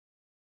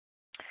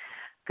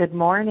Good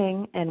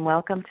morning and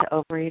welcome to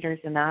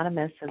Overeaters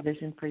Anonymous, a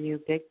Vision for You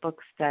Big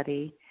Book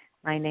study.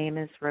 My name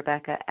is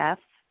Rebecca F.,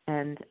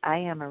 and I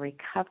am a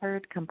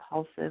recovered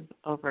compulsive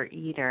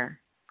overeater.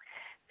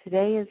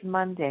 Today is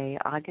Monday,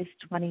 August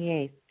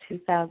 28th,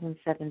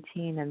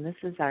 2017, and this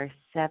is our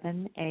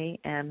 7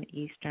 a.m.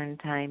 Eastern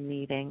Time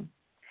meeting.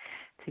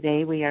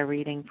 Today we are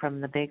reading from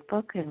the Big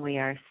Book, and we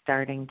are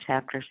starting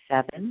Chapter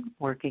 7,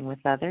 Working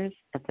with Others,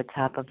 at the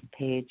top of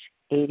page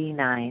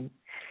 89.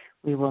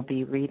 We will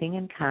be reading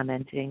and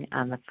commenting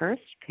on the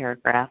first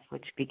paragraph,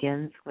 which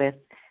begins with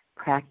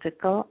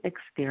practical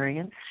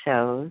experience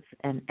shows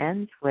and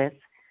ends with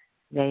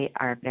they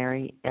are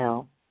very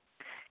ill.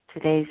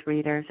 Today's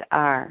readers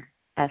are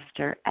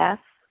Esther F.,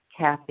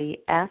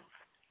 Kathy F.,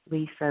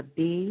 Lisa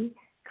B.,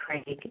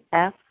 Craig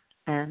F.,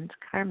 and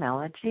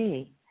Carmela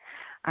G.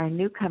 Our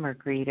newcomer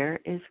greeter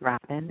is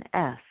Robin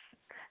S.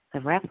 The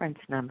reference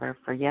number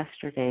for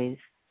yesterday's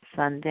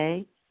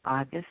Sunday,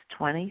 August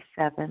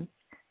 27th,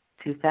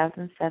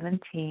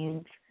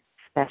 2017's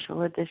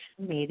special edition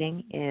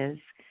meeting is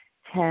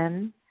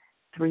 10-356,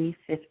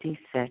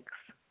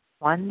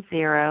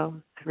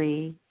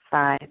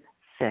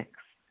 10356.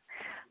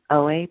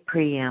 OA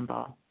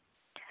Preamble.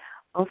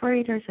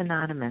 Overeaters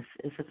Anonymous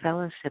is a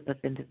fellowship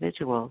of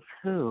individuals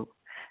who,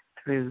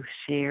 through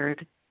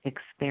shared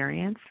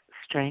experience,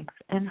 strength,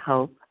 and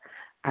hope,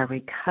 are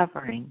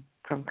recovering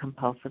from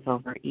compulsive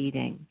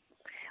overeating.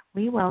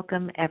 We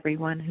welcome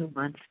everyone who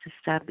wants to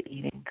stop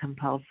eating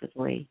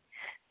compulsively.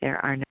 There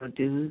are no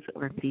dues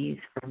or fees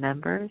for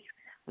members.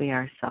 We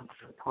are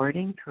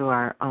self-supporting through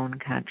our own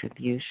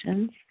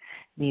contributions,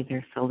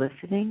 neither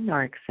soliciting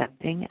nor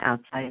accepting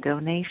outside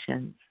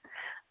donations.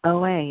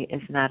 OA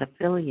is not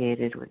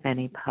affiliated with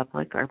any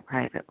public or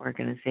private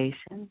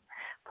organization,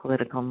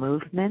 political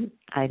movement,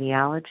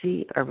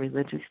 ideology, or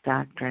religious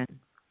doctrine.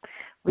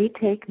 We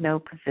take no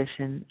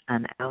position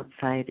on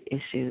outside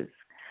issues.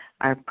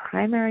 Our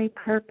primary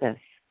purpose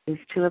is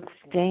to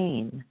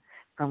abstain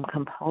from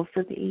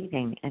compulsive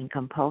eating and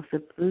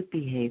compulsive food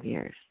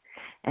behaviors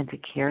and to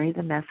carry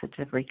the message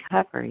of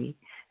recovery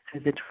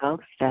through the 12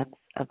 steps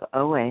of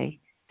OA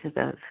to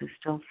those who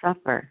still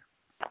suffer.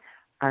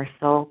 Our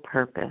sole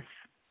purpose.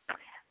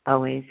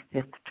 OA's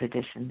fifth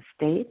tradition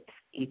states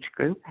each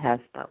group has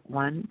but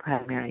one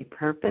primary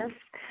purpose: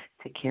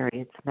 to carry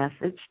its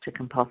message to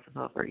compulsive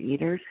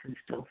overeaters who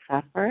still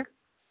suffer.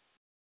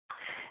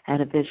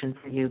 At a Vision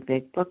for You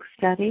Big Book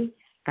study,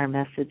 our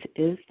message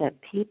is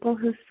that people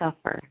who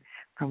suffer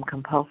from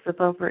compulsive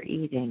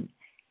overeating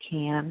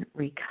can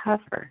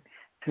recover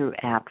through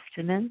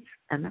abstinence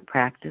and the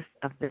practice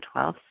of the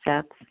 12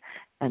 steps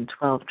and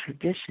 12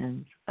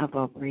 traditions of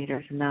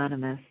Overeaters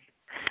Anonymous.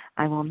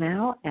 I will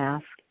now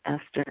ask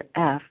Esther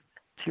F.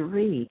 to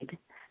read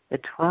the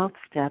 12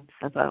 steps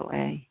of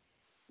OA.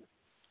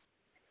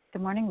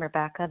 Good morning,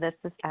 Rebecca. This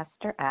is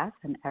Esther F.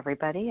 And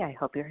everybody, I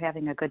hope you're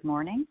having a good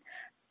morning.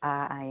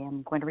 I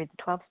am going to read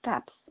the 12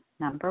 steps.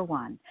 Number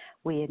 1,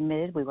 we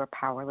admitted we were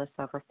powerless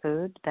over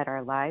food, that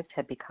our lives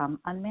had become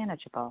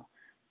unmanageable.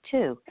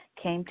 2,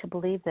 came to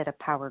believe that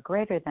a power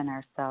greater than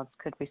ourselves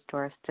could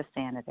restore us to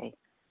sanity.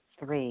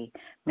 3,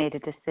 made a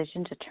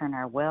decision to turn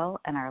our will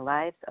and our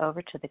lives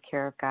over to the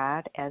care of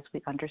God as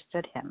we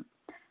understood Him.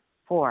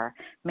 4,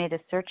 made a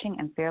searching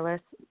and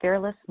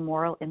fearless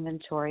moral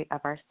inventory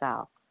of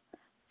ourselves.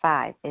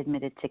 5,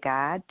 admitted to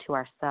God, to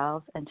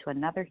ourselves, and to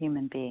another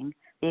human being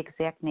the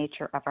exact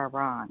nature of our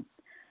wrongs.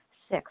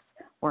 6,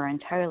 we're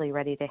entirely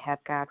ready to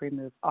have God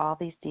remove all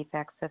these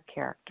defects of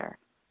character.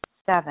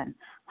 7,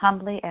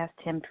 humbly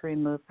asked Him to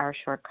remove our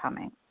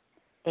shortcomings.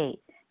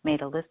 8,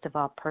 made a list of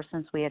all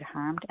persons we had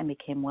harmed and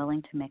became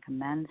willing to make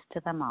amends to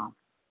them all.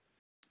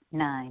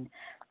 9,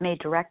 made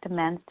direct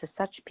amends to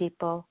such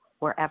people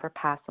wherever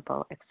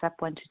possible,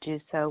 except when to do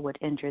so would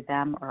injure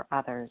them or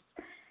others.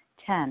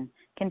 10,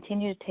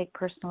 continued to take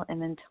personal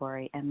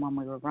inventory, and when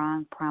we were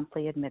wrong,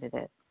 promptly admitted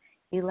it.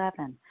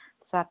 11,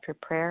 sought through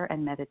prayer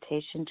and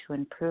meditation to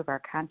improve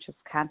our conscious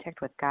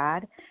contact with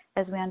God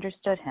as we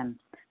understood Him,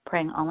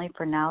 praying only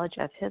for knowledge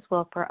of His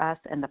will for us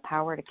and the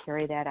power to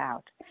carry that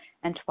out.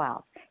 And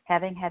 12,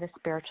 having had a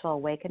spiritual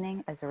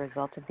awakening as a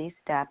result of these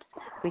steps,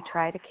 we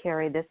try to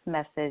carry this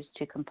message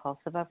to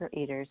compulsive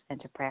overeaters and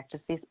to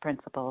practice these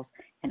principles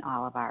in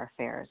all of our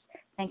affairs.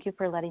 Thank you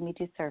for letting me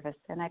do service,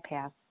 and I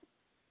pass.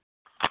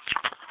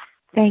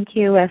 Thank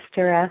you,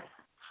 Esther F.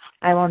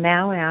 I will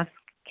now ask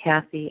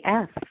Kathy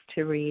F.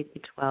 to read the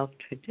 12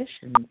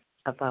 traditions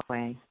of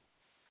OA.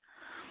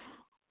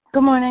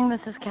 Good morning.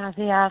 This is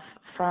Kathy F.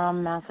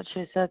 from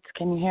Massachusetts.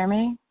 Can you hear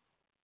me?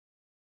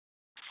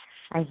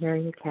 I hear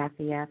you,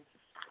 Kathy F.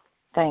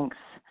 Thanks.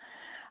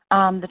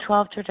 The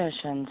 12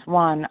 traditions.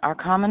 1, our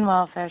common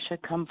welfare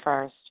should come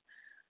first.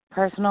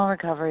 Personal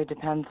recovery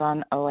depends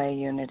on OA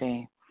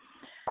unity.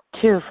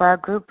 2, for our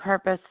group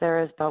purpose, there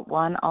is but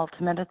one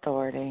ultimate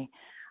authority,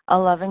 a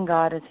loving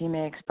God as He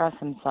may express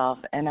Himself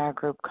in our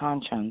group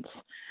conscience.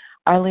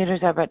 Our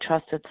leaders are but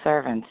trusted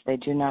servants. They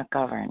do not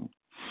govern.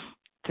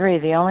 3,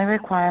 the only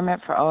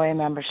requirement for OA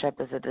membership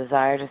is a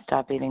desire to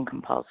stop eating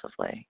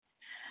compulsively.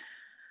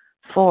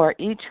 4,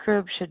 each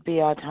group should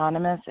be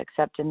autonomous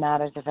except in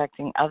matters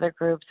affecting other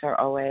groups or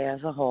OA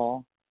as a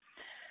whole.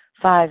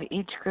 5,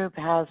 each group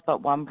has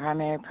but one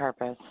primary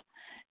purpose,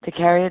 to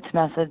carry its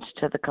message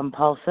to the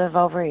compulsive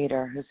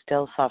overeater who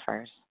still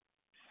suffers.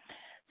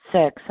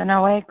 6, an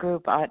OA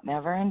group ought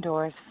never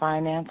endorse,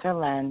 finance, or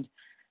lend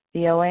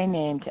the OA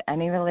name to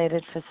any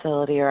related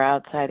facility or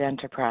outside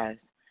enterprise,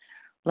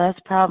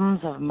 lest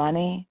problems of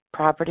money,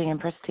 property, and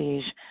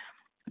prestige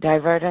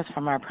divert us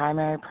from our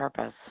primary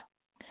purpose.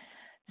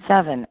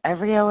 7,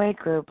 every OA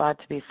group ought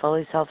to be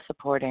fully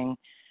self-supporting,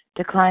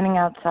 declining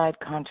outside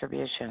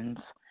contributions.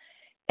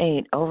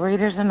 8,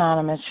 Overeaters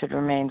Anonymous should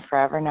remain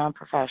forever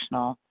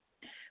non-professional,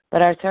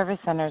 but our service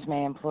centers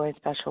may employ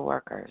special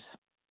workers.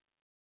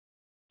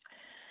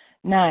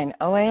 9,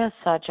 OA as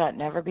such ought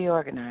never be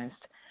organized,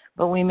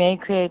 but we may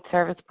create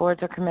service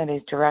boards or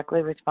committees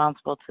directly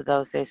responsible to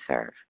those they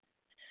serve.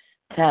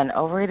 10,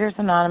 Overeaters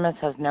Anonymous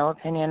has no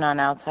opinion on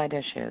outside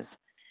issues.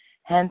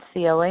 Hence,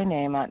 the OA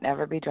name ought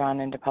never be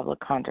drawn into public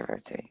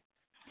controversy.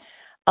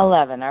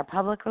 11, our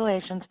public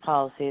relations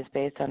policy is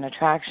based on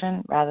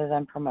attraction rather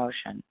than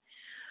promotion.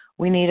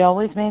 We need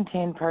always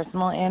maintain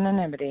personal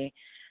anonymity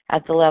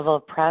at the level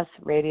of press,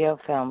 radio,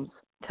 films,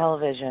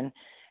 television,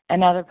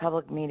 and other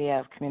public media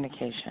of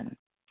communication.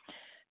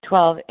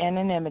 12,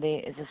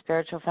 anonymity is the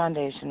spiritual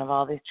foundation of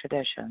all these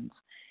traditions,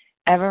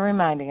 ever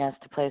reminding us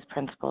to place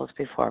principles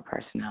before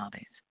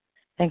personalities.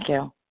 Thank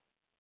you.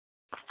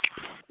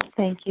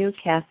 Thank you,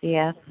 Kathy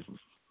F.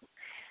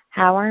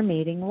 How our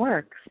meeting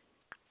works.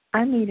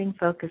 Our meeting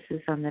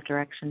focuses on the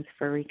directions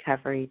for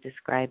recovery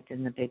described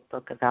in the Big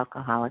Book of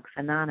Alcoholics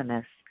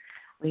Anonymous.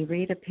 We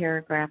read a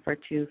paragraph or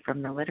two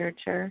from the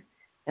literature,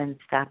 then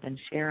stop and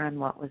share on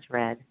what was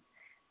read.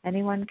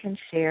 Anyone can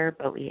share,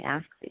 but we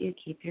ask that you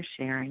keep your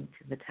sharing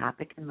to the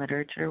topic and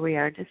literature we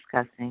are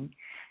discussing,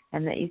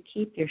 and that you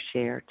keep your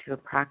share to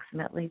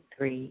approximately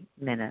 3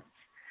 minutes.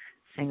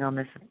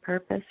 Singleness of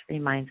purpose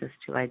reminds us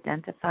to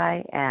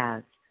identify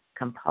as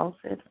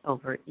compulsive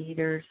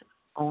overeaters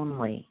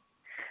only.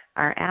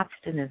 Our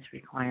abstinence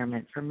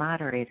requirement for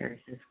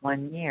moderators is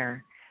 1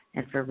 year,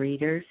 and for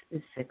readers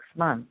is 6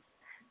 months.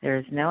 There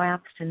is no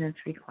abstinence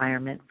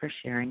requirement for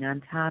sharing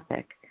on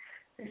topic.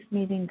 This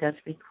meeting does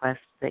request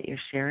that your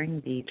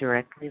sharing be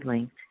directly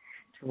linked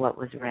to what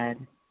was read.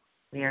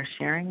 We are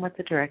sharing what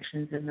the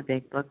directions in the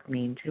Big Book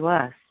mean to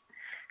us.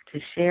 To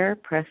share,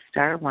 press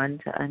star 1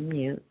 to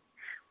unmute.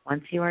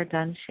 Once you are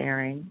done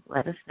sharing,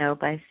 let us know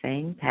by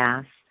saying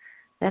pass,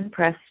 then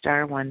press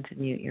star 1 to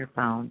mute your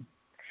phone.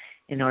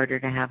 In order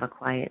to have a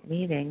quiet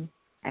meeting,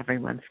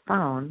 everyone's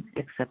phone,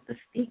 except the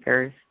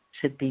speaker's,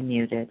 should be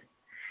muted.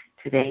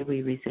 Today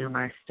we resume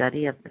our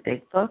study of the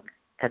Big Book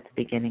at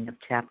the beginning of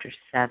Chapter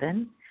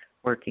 7,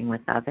 Working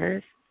with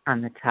Others,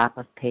 on the top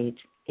of page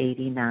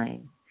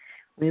 89.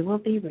 We will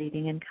be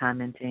reading and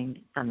commenting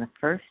on the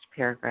first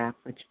paragraph,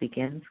 which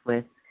begins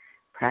with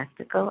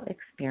practical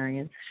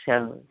experience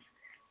shows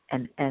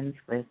and ends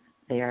with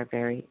they are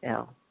very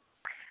ill.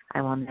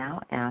 I will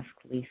now ask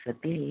Lisa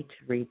B.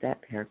 to read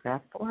that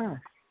paragraph for us.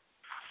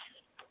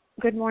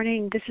 Good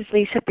morning. This is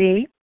Lisa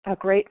B., a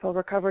grateful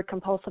recovered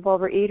compulsive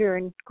overeater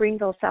in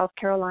Greenville, South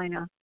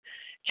Carolina.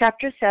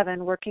 Chapter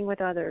 7, Working with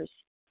Others.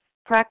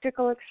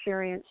 Practical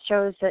experience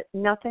shows that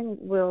nothing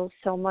will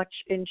so much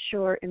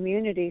ensure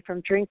immunity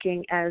from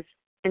drinking as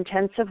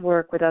intensive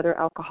work with other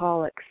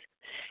alcoholics.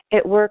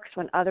 It works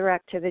when other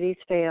activities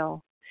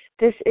fail.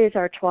 This is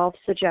our 12th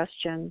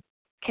suggestion.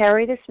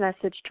 Carry this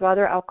message to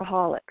other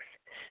alcoholics.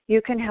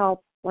 You can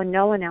help when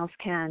no one else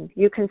can.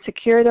 You can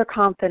secure their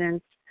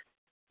confidence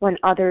when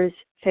others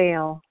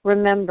fail.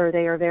 Remember,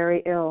 they are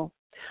very ill.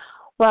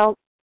 Well,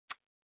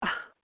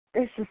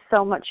 this is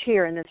so much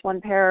here in this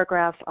one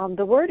paragraph.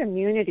 The word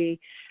immunity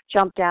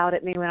jumped out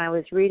at me when I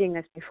was reading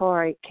this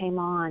before I came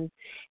on.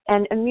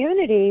 And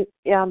immunity,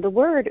 the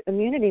word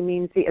immunity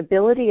means the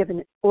ability of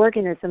an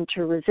organism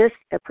to resist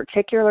a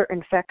particular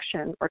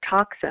infection or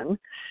toxin,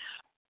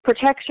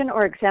 protection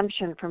or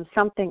exemption from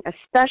something,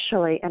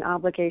 especially an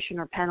obligation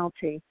or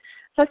penalty.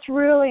 That's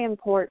really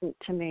important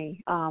to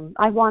me.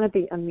 I want to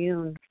be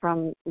immune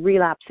from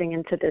relapsing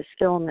into this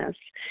illness.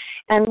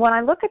 And when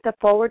I look at the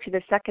forward to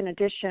the second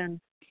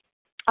edition,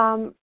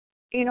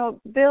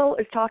 Bill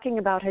is talking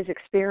about his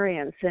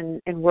experience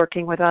in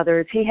working with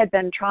others. He had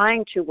been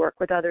trying to work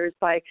with others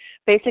by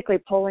basically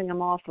pulling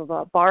them off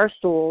of bar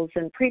stools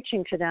and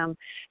preaching to them.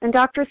 And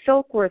Dr.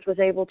 Silkworth was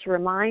able to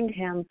remind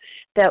him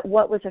that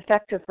what was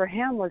effective for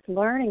him was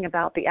learning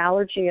about the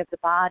allergy of the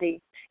body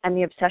and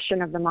the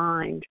obsession of the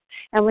mind.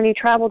 And when he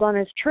traveled on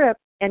his trip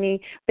and he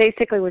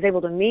basically was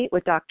able to meet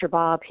with Dr.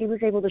 Bob, he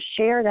was able to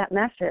share that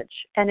message.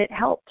 And it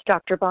helped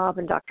Dr. Bob,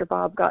 and Dr.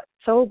 Bob got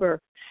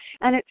sober.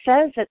 And it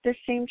says that this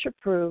seemed to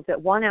prove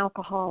that one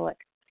alcoholic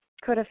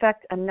could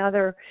affect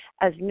another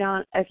as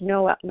no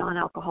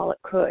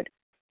non-alcoholic could.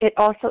 It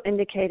also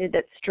indicated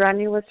that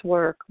strenuous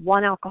work,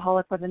 one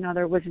alcoholic with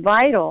another, was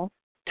vital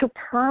to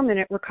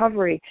permanent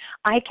recovery.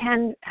 I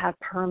can have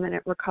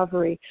permanent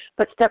recovery,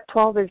 but step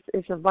 12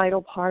 is a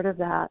vital part of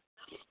that.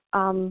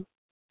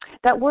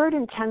 That word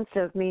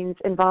intensive means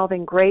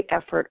involving great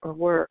effort or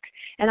work.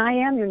 And I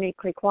am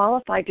uniquely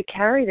qualified to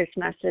carry this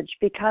message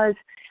because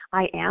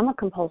I am a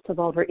compulsive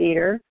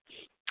overeater.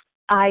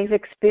 I've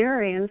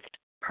experienced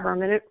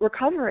permanent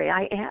recovery.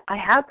 I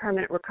have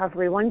permanent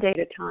recovery one day at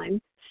a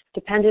time,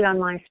 depended on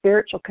my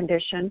spiritual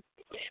condition.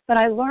 But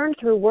I learned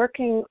through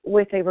working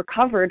with a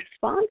recovered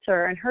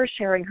sponsor and her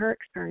sharing her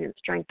experience,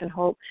 strength, and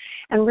hope,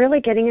 and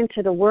really getting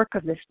into the work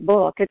of this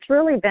book. It's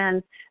really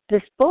been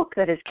this book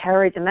that has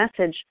carried the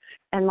message,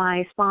 and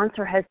my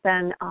sponsor has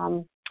been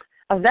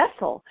a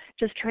vessel,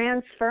 just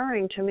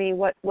transferring to me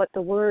what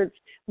the words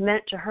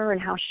meant to her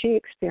and how she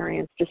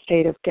experienced a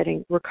state of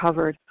getting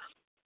recovered.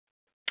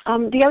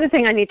 The other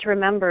thing I need to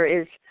remember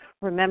is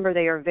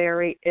they are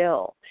very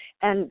ill.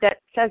 And that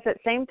says that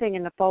same thing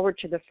in the foreword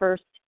to the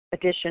first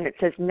edition. It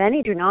says,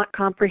 many do not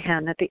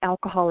comprehend that the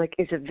alcoholic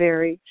is a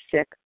very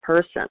sick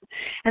person.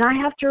 And I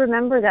have to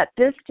remember that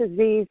this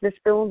disease, this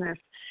illness,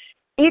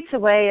 eats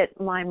away at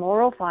my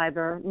moral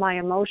fiber, my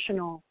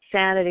emotional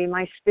sanity,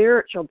 my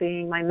spiritual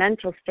being, my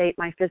mental state,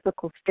 my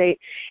physical state.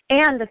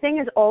 And the thing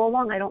is, all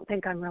along, I don't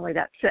think I'm really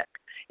that sick.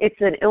 It's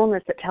an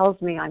illness that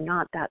tells me I'm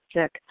not that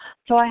sick.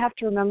 So I have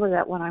to remember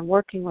that when I'm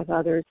working with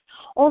others.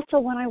 Also,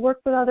 when I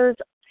work with others,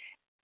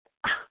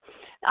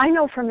 I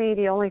know for me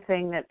the only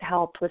thing that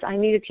helped was I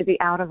needed to be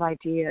out of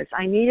ideas.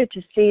 I needed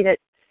to see that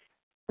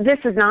this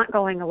is not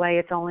going away.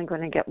 It's only going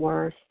to get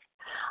worse.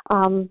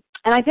 And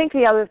I think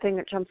the other thing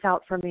that jumps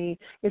out for me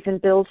is in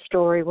Bill's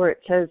story where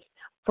it says,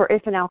 for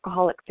if an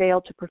alcoholic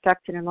failed to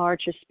perfect and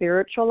enlarge his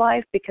spiritual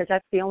life, because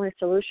that's the only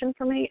solution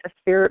for me, a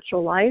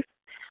spiritual life.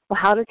 Well,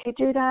 how does he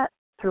do that?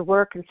 Through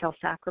work and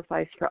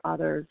self-sacrifice for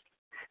others.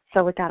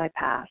 So with that, I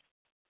pass.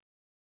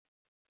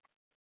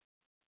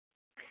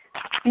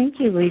 Thank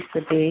you,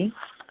 Lisa B.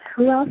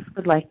 Who else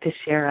would like to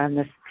share on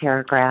this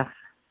paragraph?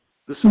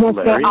 This is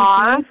Larry.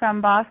 R. from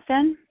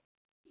Boston.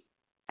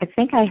 I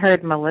think I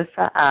heard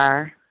Melissa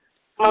R.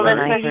 Melissa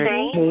and I heard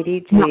C.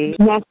 Katie G.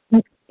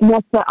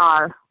 Nessa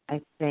R. I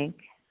think.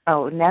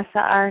 Oh, Nessa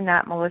R.,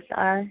 not Melissa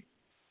R.?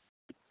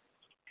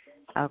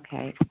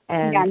 Okay.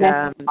 And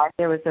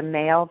there was a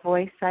male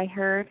voice I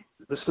heard.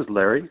 This is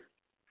Larry.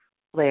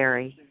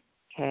 Larry.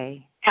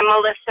 Okay. And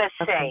Melissa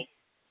C. Okay.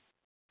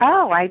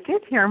 Oh, I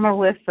did hear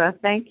Melissa.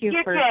 Thank you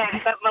for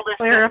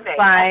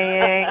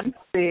clarifying.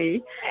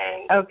 C.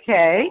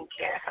 Okay.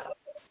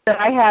 So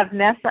I have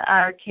Nessa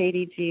R.,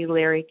 Katie G.,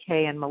 Larry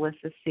K., and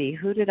Melissa C.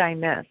 Who did I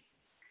miss?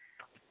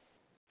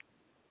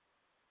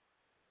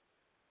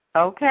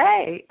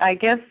 Okay. I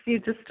guess you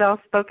just all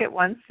spoke at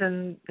once,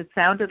 and it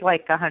sounded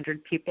like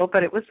 100 people,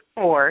 but it was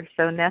 4.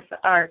 So Nessa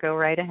R., go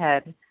right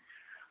ahead.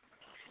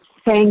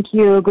 Thank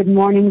you. Good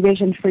morning,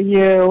 Vision for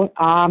you.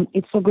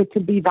 It's so good to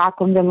be back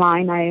on the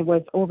line. I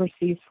was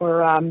overseas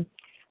for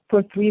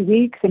 3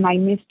 weeks, and I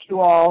missed you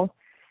all.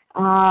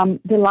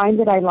 The line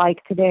that I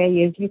like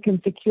today is, you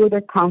can secure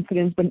their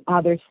confidence when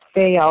others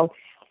fail.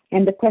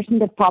 And the question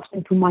that pops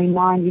into my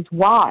mind is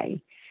why?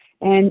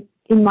 And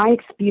in my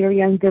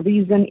experience, the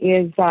reason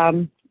is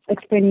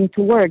explaining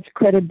to words,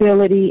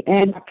 credibility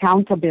and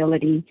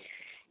accountability.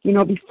 You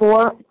know,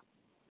 before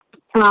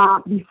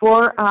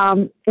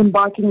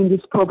embarking in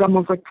this program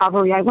of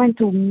recovery, I went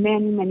to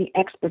many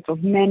experts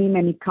of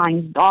many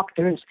kinds,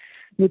 doctors,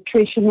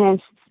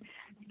 nutritionists,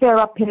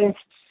 therapists,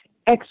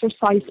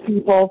 exercise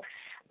people,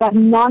 but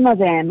none of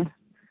them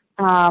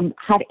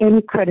had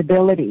any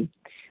credibility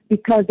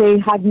because they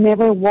had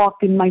never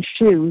walked in my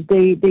shoes.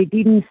 They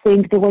didn't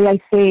think the way I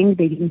think.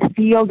 They didn't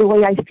feel the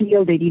way I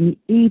feel. They didn't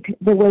eat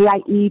the way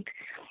I eat.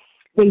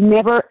 They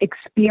never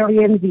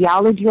experienced the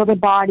allergy of the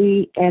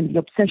body and the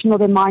obsession of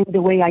the mind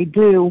the way I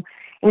do.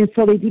 And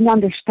so they didn't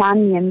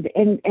understand me.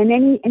 And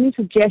any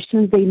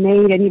suggestions they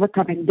made, any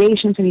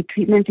recommendations, any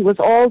treatments, it was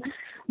all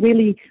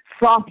really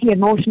frothy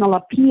emotional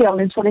appeal.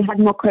 And so they had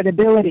no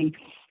credibility.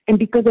 And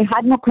because they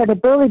had no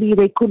credibility,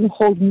 they couldn't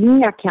hold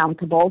me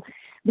accountable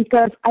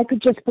because I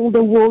could just pull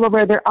the wool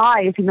over their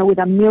eyes, you know, with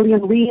a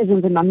million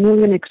reasons and a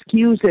million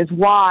excuses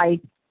why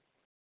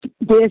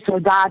this or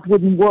that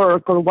wouldn't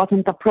work or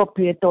wasn't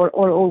appropriate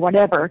or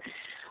whatever.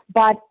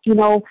 But, you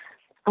know,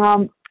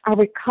 a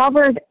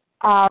recovered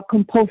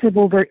compulsive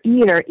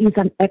overeater is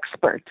an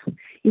expert.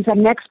 He's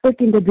an expert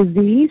in the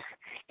disease,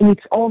 and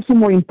it's also,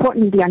 more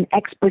importantly, an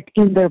expert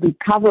in the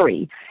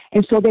recovery.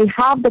 And so they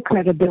have the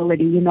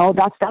credibility, you know,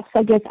 that's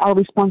I guess, our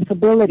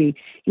responsibility.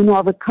 You know,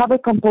 a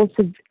recovered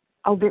compulsive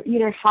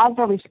overeater has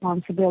a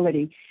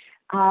responsibility.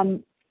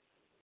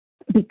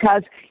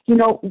 Because, you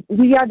know,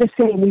 we are the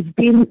same. We've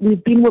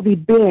been where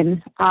we've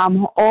been,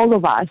 all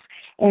of us,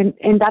 and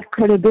that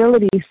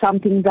credibility is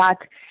something that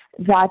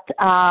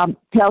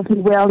tells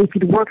me, well, if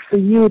it works for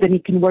you, then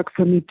it can work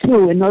for me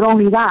too. And not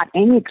only that,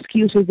 any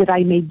excuses that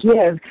I may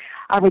give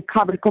a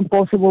recovered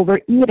compulsive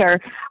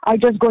overeater are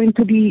just going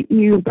to be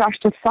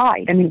brushed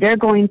aside. I mean, they're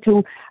going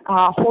to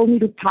hold me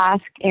to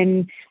task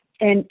and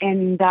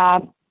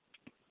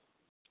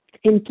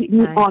keep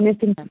me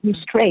honest and keep me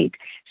straight.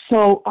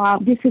 So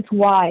this is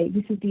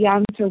the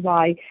answer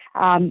why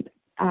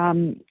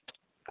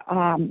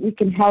we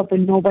can help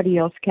and nobody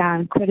else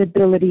can.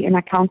 Credibility and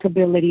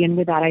accountability. And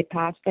with that, I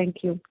pass. Thank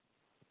you.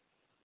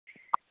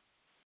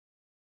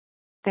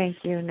 Thank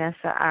you,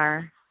 Nessa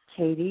R.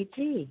 Katie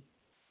G.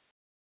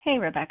 Hey,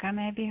 Rebecca,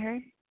 may I be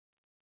heard?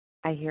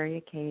 I hear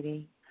you,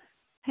 Katie.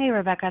 Hey,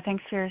 Rebecca,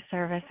 thanks for your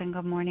service, and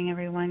good morning,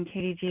 everyone.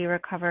 Katie G,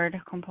 recovered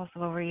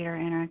compulsive overeater,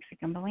 anorexic,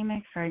 and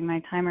bulimic, starting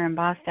my timer in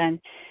Boston.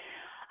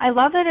 I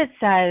love that it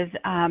says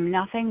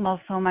nothing will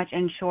so much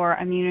ensure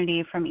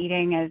immunity from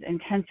eating as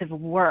intensive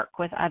work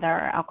with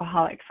other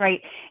alcoholics,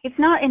 right? It's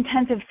not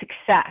intensive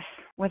success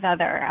with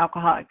other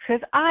alcoholics,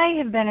 because I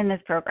have been in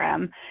this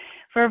program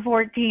for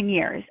 14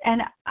 years,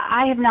 and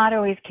I have not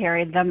always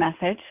carried the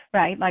message,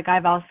 right? Like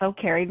I've also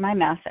carried my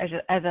mess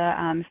as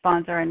a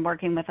sponsor and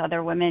working with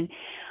other women.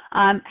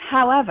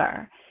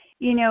 However,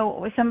 you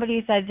know,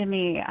 somebody said to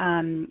me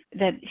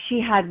that she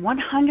had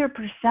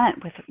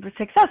 100% with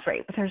success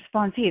rate with her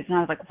sponsees, and I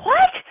was like,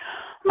 what?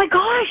 Oh my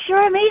gosh,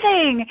 you're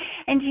amazing.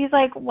 And she's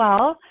like,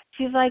 well,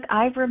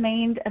 I've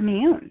remained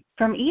immune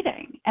from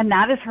eating, and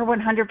that is her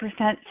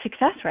 100%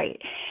 success rate.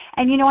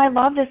 And, you know, I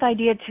love this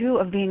idea, too,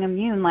 of being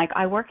immune. Like,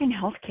 I work in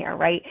healthcare,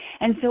 right?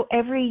 And so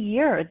every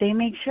year they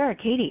make sure,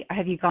 Katie,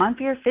 have you gone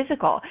for your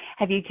physical?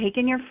 Have you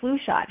taken your flu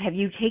shot? Have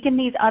you taken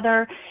these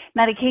other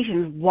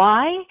medications?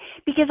 Why?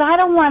 Because I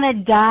don't want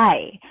to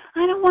die.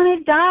 I don't want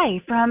to die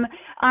from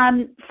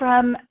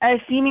a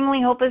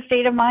seemingly hopeless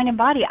state of mind and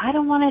body. I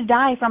don't want to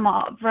die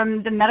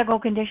from the medical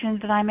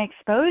conditions that I'm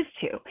exposed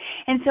to.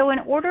 And so in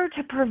order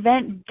to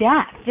prevent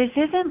death, this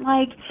isn't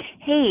like,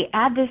 hey,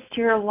 add this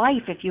to your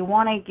life if you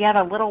want to get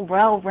a little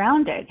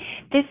well-rounded.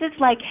 This is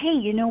like, hey,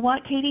 you know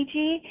what, Katie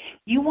G?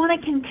 You want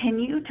to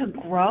continue to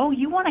grow?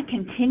 You want to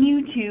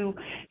continue to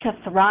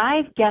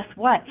thrive? Guess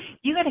what?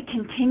 You got to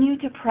continue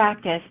to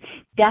practice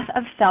death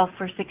of self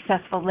for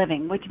successful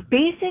living, which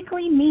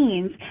basically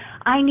means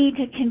I need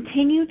to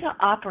continue to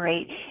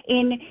operate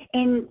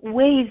in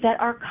ways that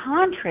are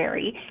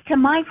contrary to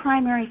my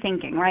primary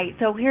thinking, right?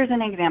 So here's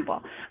an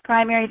example.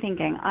 Primary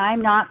thinking,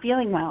 I'm not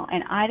feeling well,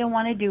 and I don't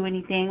want to do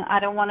anything. I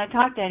don't want to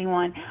talk to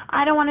anyone.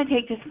 I don't want to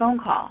take this phone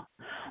call.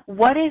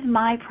 What is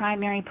my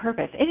primary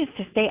purpose? It is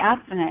to stay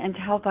abstinent and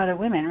to help other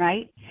women,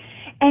 right?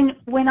 And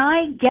when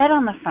I get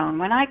on the phone,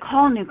 when I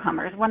call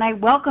newcomers, when I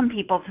welcome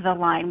people to the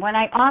line, when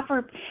I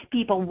offer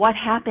people what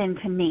happened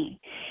to me,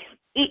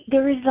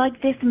 there is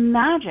like this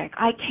magic.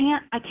 I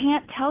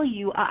can't tell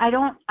you. I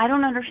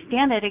don't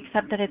understand it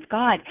except that it's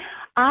God.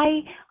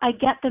 I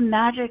get the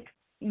magic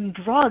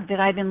drug that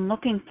I've been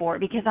looking for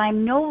because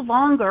I'm no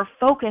longer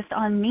focused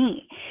on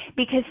me,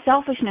 because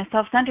selfishness,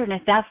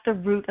 self-centeredness, that's the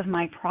root of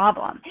my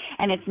problem.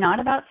 And it's not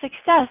about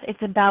success,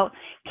 it's about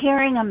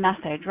carrying a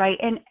message, right?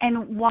 And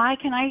why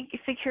can I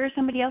secure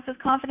somebody else's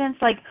confidence?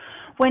 Like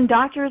when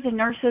doctors and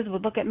nurses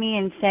would look at me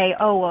and say,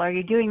 oh, well, are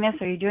you doing this?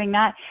 Are you doing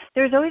that?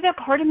 There's always a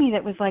part of me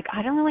that was like,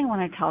 I don't really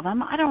want to tell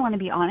them. I don't want to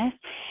be honest.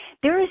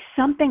 There is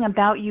something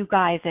about you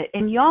guys that,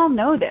 and y'all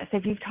know this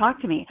if you've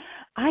talked to me,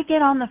 I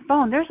get on the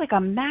phone, there's like a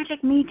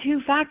magic Me Too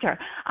factor.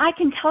 I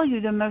can tell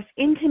you the most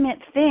intimate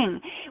thing.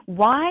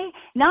 Why?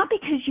 Not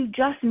because you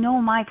just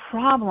know my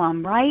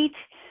problem, right?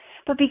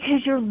 But because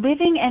you're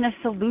living in a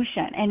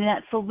solution, and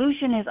that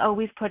solution is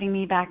always putting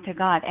me back to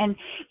God. And,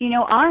 you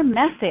know, our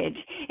message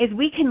is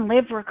we can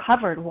live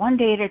recovered one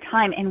day at a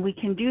time, and we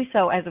can do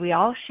so as we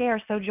all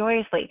share so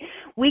joyously.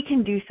 We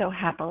can do so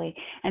happily.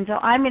 And so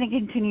I'm going to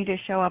continue to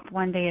show up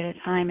one day at a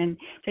time and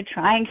to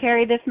try and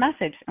carry this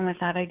message. And with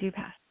that, I do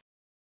pass.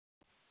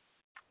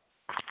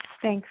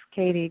 Thanks,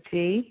 Katie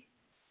G.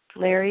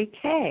 Larry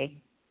K.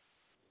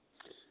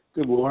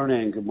 Good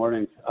morning. Good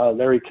morning.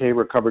 Larry K.,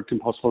 recovered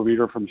compulsive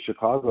reader from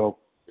Chicago.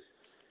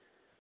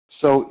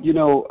 So, you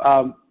know,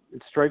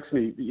 it strikes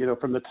me, you know,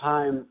 from the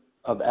time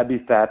of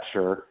Ebby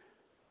Thatcher,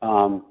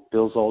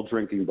 Bill's old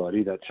drinking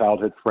buddy, that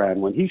childhood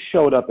friend, when he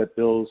showed up at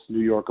Bill's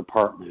New York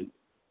apartment,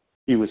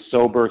 he was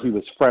sober, he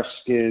was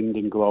fresh-skinned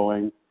and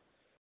glowing.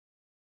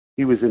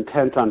 He was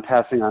intent on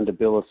passing on to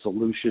Bill a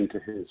solution to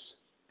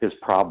his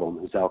problem,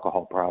 his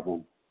alcohol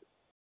problem.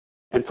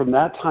 And from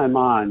that time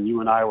on, you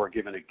and I were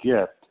given a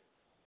gift.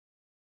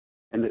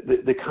 And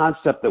the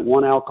concept that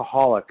one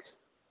alcoholic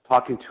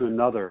talking to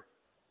another,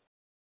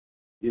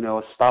 you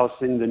know,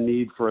 espousing the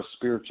need for a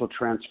spiritual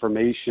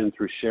transformation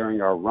through sharing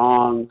our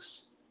wrongs,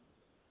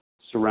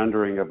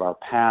 surrendering of our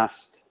past,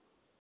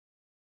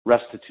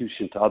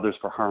 restitution to others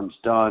for harms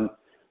done,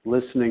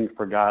 listening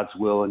for God's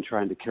will and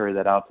trying to carry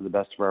that out to the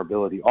best of our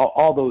ability,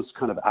 all those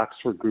kind of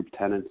Oxford group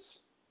tenets.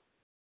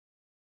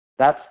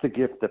 That's the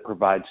gift that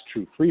provides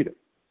true freedom.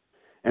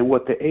 And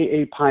what the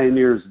AA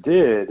pioneers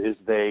did is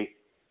they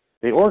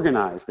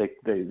organized,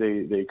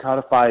 they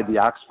codified the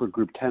Oxford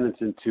group tenets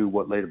into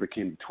what later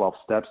became the 12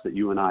 steps that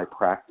you and I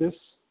practice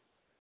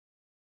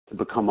to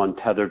become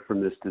untethered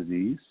from this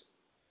disease.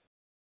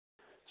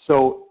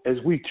 So as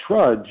we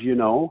trudge, you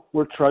know,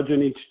 we're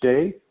trudging each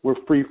day, we're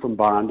free from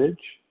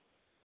bondage.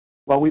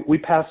 Well, we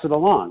pass it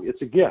along.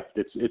 It's a gift.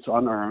 It's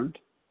unearned.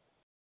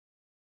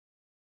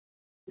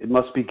 It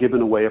must be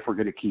given away if we're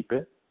going to keep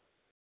it.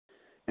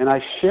 And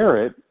I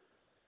share it,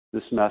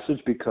 this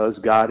message, because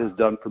God has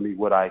done for me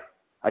what I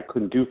I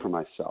couldn't do for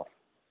myself.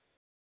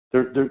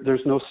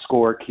 There's no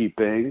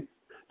scorekeeping.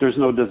 There's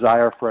no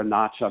desire for a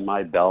notch on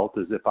my belt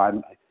as if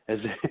I'm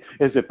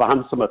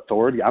some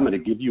authority. I'm going to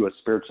give you a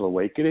spiritual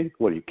awakening.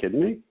 What, are you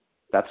kidding me?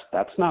 That's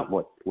not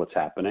what's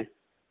happening.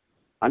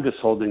 I'm just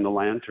holding the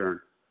lantern,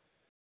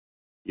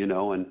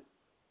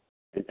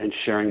 and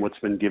sharing what's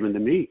been given to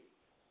me.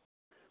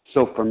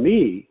 So for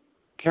me,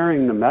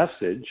 carrying the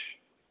message,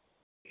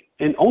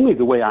 and only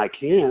the way I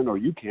can or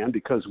you can,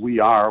 because we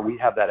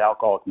have that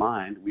alcoholic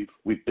mind.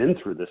 We've been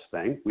through this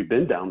thing. We've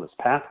been down this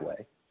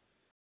pathway.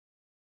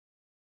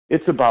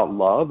 It's about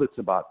love. It's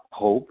about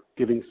hope,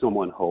 giving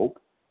someone hope.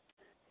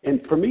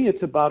 And for me,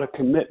 it's about a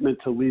commitment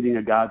to leading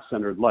a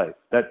God-centered life.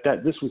 That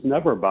this was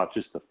never about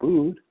just the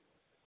food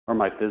or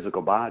my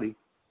physical body.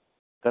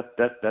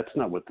 That's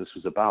not what this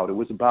was about. It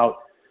was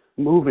about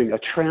moving a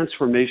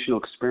transformational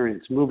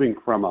experience, moving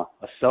from a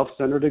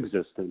self-centered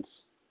existence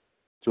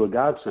to a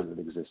God-centered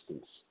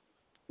existence.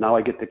 Now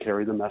I get to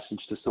carry the message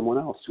to someone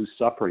else who's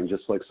suffering,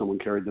 just like someone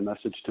carried the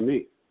message to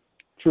me.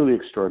 Truly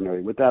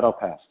extraordinary. With that, I'll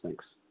pass.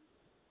 Thanks.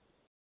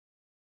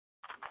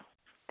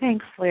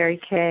 Thanks, Larry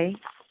K.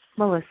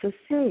 Melissa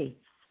C.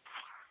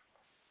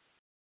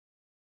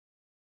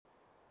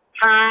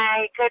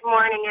 Hi, good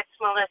morning. It's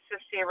Melissa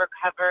C.,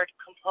 recovered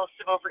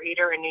compulsive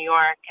overeater in New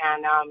York.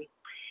 And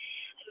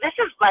this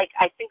is I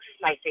think this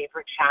is my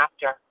favorite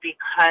chapter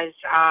because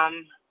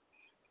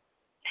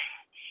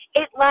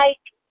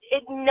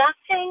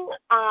nothing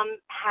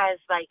has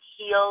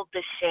healed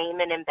the shame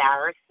and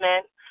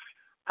embarrassment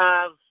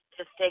of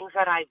the things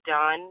that I've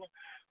done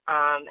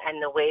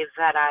and the ways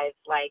that I've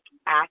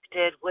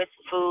acted with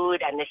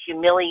food and the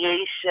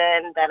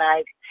humiliation that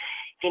I've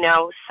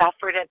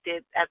suffered at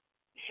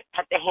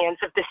the hands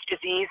of this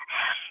disease.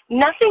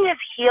 Nothing has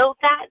healed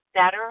that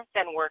better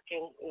than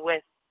working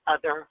with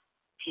other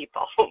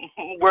people,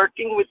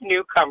 working with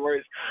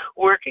newcomers,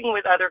 working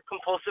with other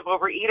compulsive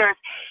overeaters.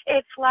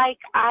 It's like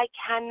I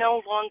can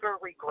no longer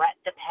regret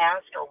the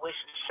past or wish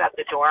to shut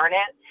the door on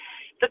it,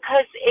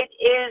 because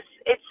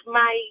it's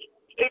my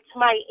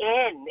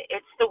in.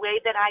 It's the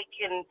way that I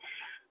can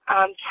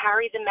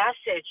carry the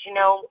message.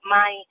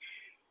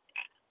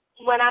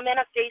 When I'm in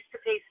a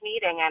face-to-face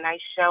meeting and I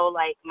show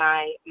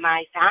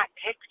my fat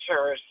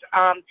pictures,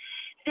 I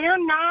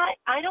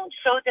don't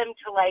show them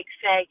to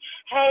say,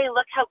 hey,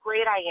 look how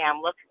great I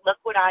am. Look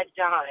what I've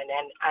done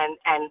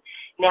and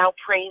now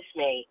praise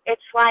me.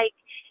 It's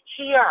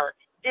here,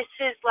 this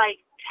is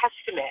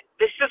testament.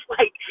 This is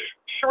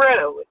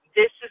true.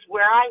 This is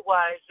where I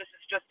was. This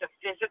is just a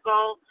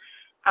physical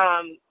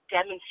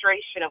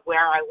demonstration of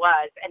where I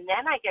was. And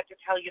then I get to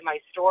tell you my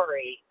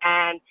story.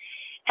 And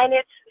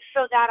it's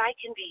so that I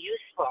can be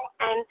useful.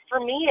 And for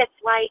me, it's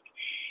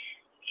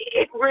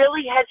it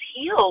really has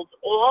healed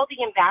all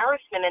the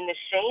embarrassment and the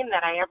shame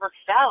that I ever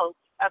felt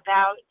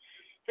about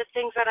the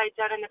things that I've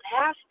done in the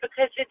past,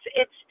 because it's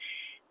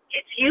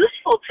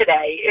useful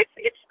today.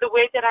 It's the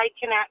way that I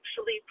can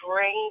actually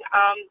bring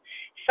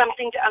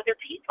something to other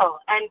people.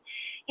 And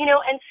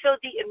so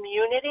the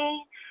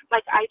immunity,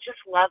 I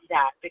just love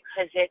that,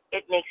 because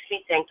it makes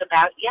me think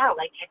about,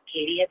 like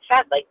Katie had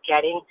said,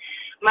 getting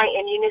my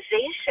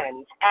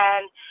immunizations.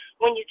 And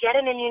when you get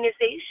an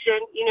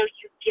immunization, you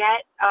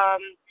get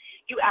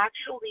you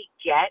actually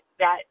get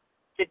that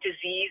the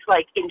disease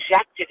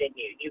injected in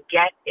you. You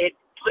get it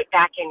put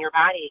back in your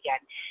body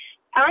again.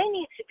 I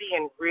need to be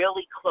in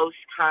really close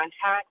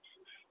contact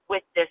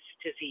with this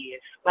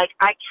disease.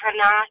 I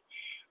cannot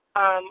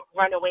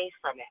run away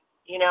from it,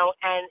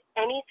 and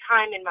any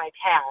time in my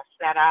past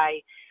that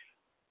I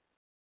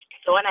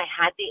thought I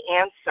had the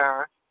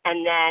answer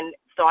and then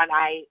thought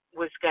I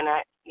was going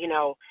to,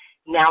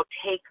 now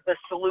take the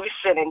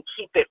solution and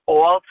keep it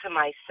all to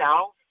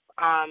myself,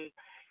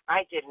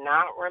 I did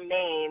not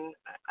remain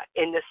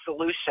in the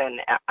solution.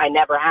 I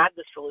never had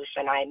the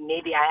solution.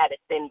 Maybe I had a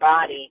thin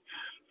body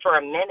for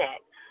a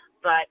minute,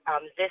 but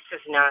this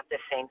is not the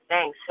same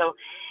thing. So,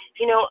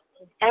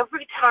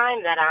 every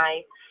time that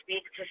I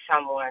speak to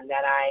someone,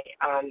 that I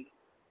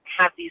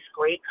have these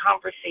great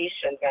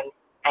conversations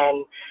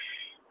and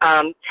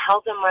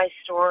tell them my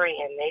story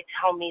and they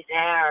tell me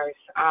theirs,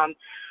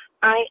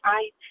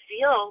 I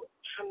feel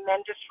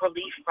tremendous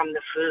relief from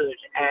the food.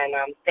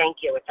 And thank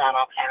you. With that,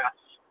 I'll pass.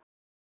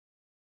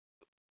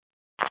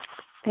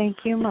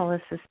 Thank you,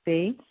 Melissa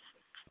C.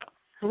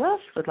 Who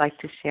else would like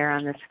to share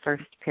on this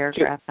first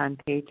paragraph on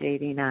page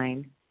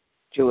 89?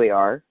 Julie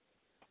R.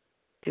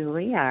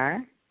 Julie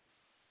R.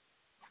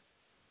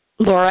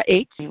 Laura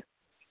H.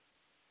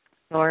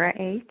 Laura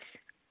H.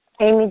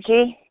 Amy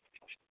G.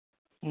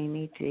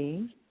 Amy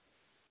G.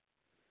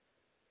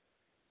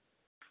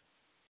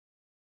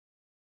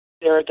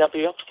 Sarah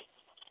W.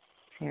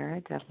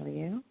 Sarah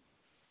W.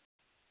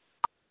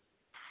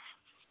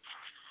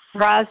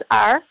 Roz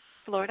R.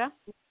 Florida.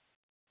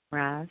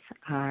 Roz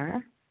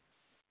R.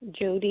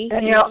 Jody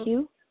Danielle.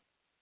 EQ.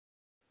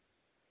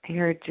 I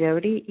heard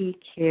Jody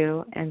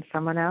EQ and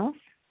someone else.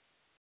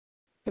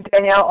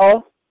 Danielle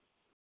O.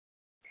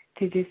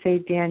 Did you say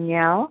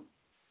Danielle?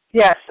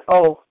 Yes,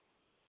 O.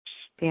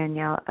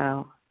 Danielle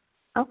O.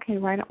 Okay,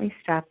 why don't we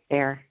stop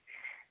there?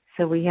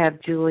 So we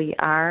have Julie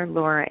R.,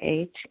 Laura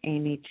H.,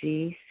 Amy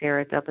G.,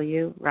 Sarah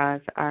W.,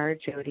 Roz R.,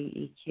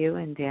 Jody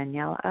EQ, and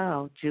Danielle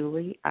O.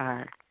 Julie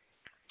R.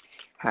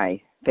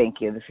 Hi, thank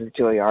you. This is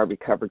Julie R.,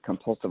 recovered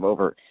compulsive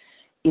overeater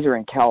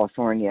in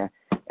California.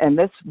 And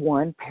this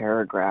one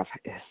paragraph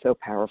is so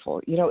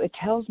powerful. You know, it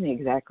tells me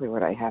exactly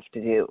what I have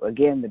to do.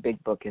 Again, the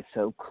big book is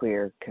so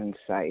clear,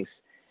 concise,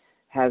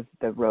 has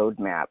the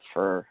roadmap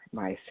for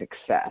my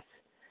success.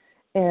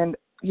 And,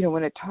 you know,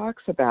 when it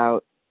talks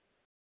about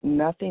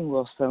nothing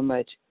will so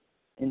much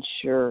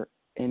ensure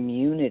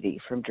immunity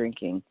from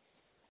drinking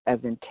as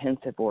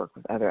intensive work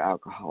with other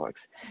alcoholics.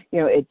 You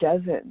know, it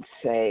doesn't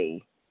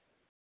say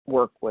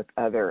work with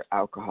other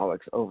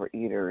alcoholics,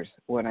 overeaters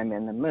when I'm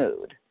in the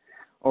mood.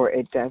 Or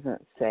it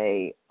doesn't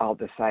say I'll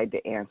decide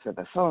to answer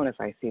the phone if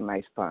I see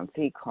my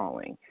sponsee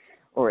calling.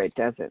 Or it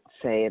doesn't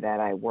say that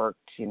I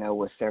worked, you know,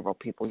 with several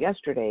people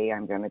yesterday,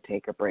 I'm going to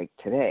take a break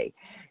today.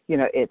 You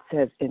know, it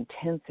says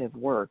intensive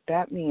work.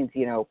 That means,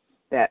 you know,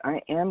 that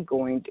I am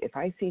going to, if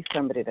I see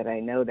somebody that I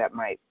know that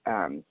might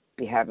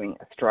be having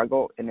a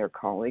struggle and they're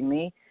calling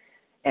me,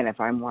 and if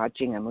I'm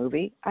watching a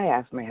movie, I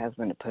ask my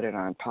husband to put it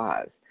on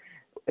pause.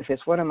 If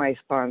it's one of my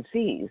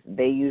sponsees,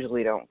 they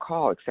usually don't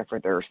call except for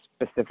their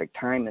specific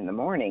time in the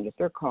morning. If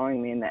they're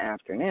calling me in the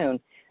afternoon,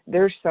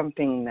 there's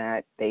something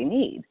that they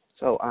need.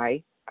 So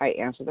I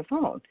answer the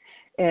phone.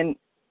 And,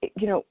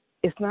 you know,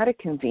 it's not a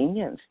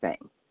convenience thing.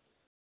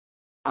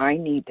 I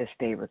need to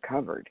stay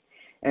recovered.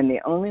 And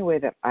the only way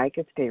that I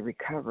could stay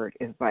recovered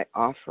is by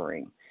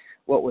offering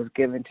what was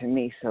given to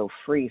me so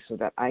free so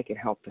that I can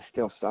help the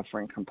still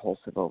suffering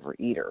compulsive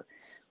overeater.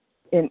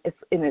 And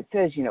it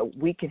says, you know,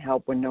 we can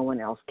help when no one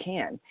else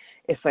can.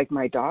 It's like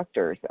my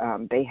doctors,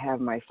 they have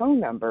my phone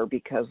number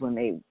because when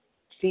they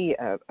see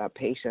a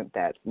patient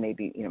that's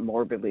maybe, you know,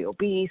 morbidly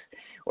obese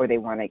or they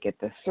want to get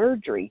the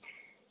surgery,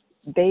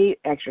 they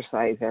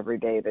exercise every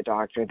day, the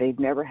doctor. They've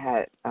never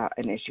had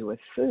an issue with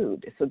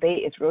food. So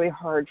it's really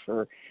hard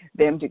for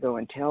them to go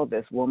and tell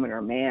this woman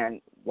or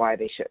man why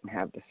they shouldn't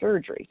have the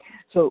surgery.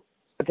 So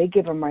they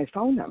give them my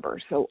phone number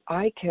so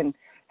I can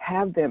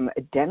have them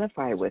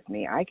identify with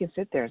me. I can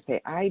sit there and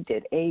say, I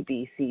did A,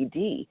 B, C,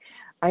 D.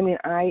 I mean,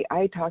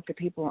 I talk to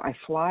people. I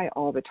fly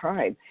all the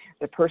time.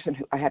 The person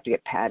who I have to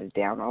get patted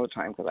down all the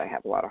time because I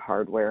have a lot of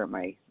hardware in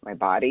my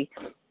body.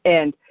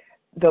 And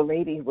the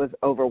lady was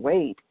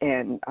overweight,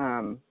 and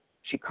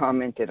she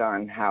commented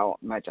on how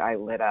much I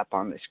lit up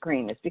on the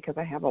screen. It's because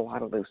I have a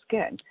lot of loose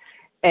skin.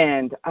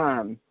 And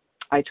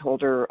I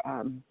told her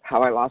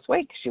how I lost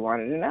weight because she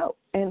wanted to know.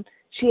 And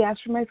she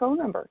asked for my phone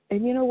number.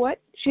 And you know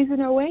what? She's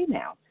in OA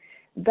now.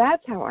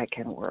 That's how I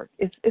can work.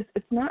 It's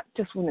not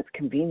just when it's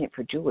convenient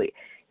for Julie.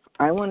 If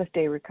I want to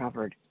stay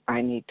recovered,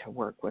 I need to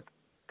work with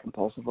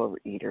compulsive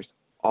overeaters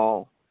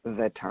all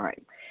the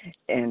time.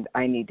 And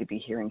I need to be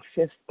hearing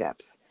 5th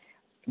steps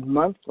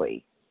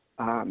monthly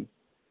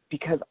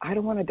because I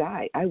don't want to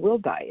die. I will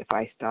die if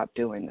I stop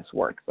doing this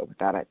work. But with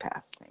that, I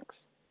pass. Thanks.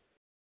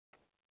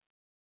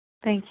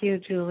 Thank you,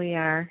 Julie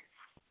R.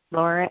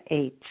 Laura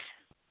H.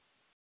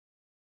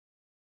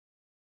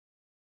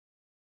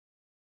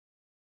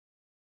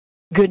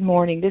 Good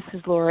morning. This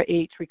is Laura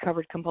H.,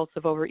 recovered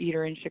compulsive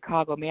overeater in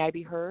Chicago. May I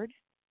be heard?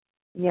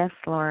 Yes,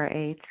 Laura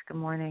H. Good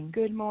morning.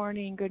 Good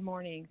morning. Good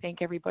morning.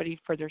 Thank everybody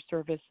for their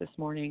service this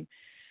morning.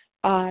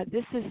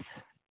 This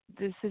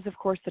is of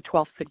course the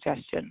 12th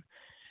suggestion.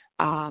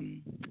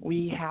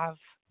 We have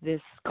this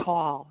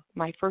call.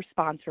 My first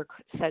sponsor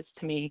says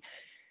to me,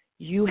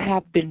 "You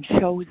have been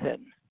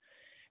chosen,"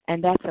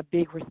 and that's a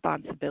big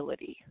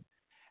responsibility.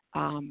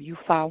 You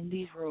found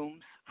these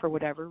rooms for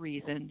whatever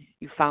reason.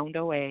 You found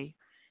OA.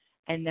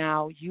 And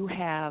now you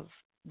have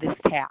this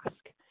task.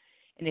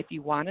 And if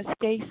you want to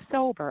stay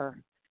sober,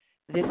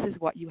 this is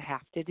what you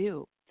have to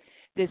do.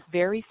 This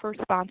very first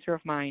sponsor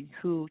of mine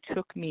who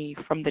took me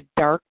from the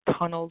dark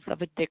tunnels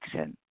of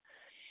addiction,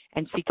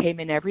 and she came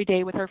in every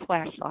day with her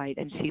flashlight,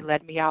 and she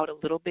led me out a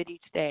little bit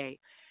each day.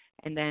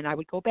 And then I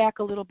would go back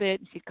a little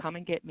bit, and she'd come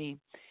and get me.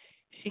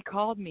 She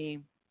called me,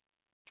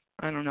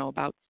 I don't know,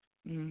 about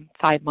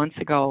 5 months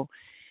ago,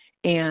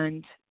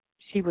 and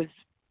she was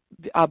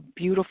a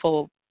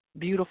beautiful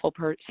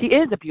person. She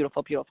is a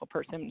beautiful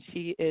person.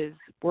 She is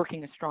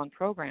working a strong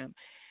program.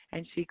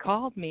 And she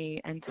called me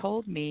and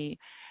told me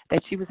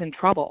that she was in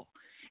trouble.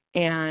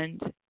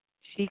 And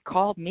she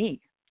called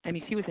me. I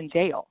mean, she was in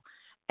jail.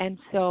 And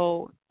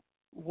so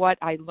what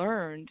I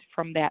learned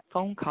from that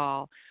phone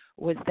call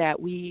was that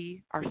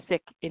we are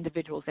sick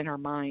individuals in our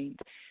mind.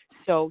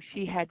 So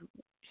she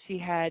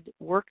had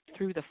worked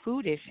through the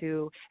food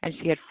issue, and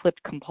she had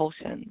flipped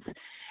compulsions.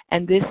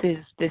 And this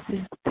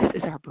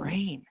is our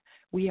brain.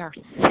 We are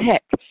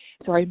sick.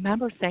 So I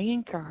remember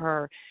saying to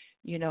her,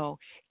 you know,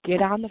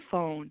 get on the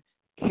phone.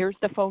 Here's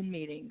the phone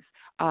meetings.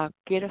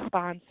 Get a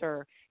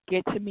sponsor.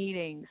 Get to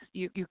meetings.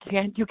 You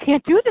can't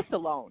do this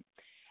alone.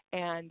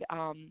 And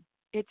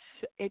it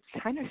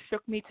kind of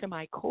shook me to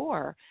my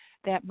core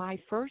that my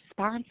first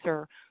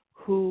sponsor,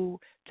 who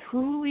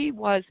truly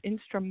was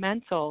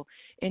instrumental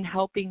in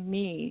helping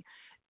me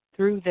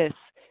through this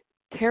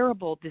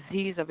terrible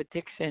disease of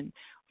addiction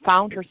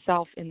found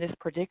herself in this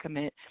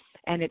predicament,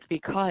 and it's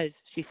because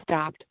she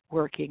stopped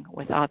working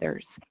with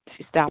others.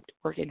 She stopped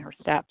working her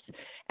steps.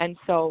 And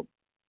so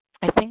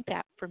I think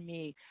that for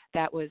me,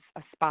 that was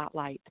a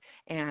spotlight.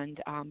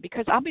 And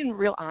because I'm being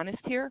real honest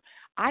here,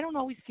 I don't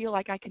always feel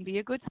like I can be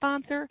a good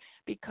sponsor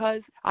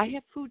because I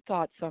have food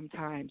thoughts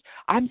sometimes.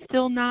 I'm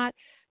still not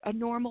a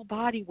normal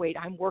body weight.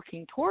 I'm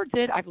working towards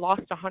it. I've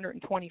lost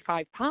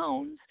 125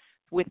 pounds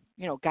with,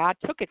 God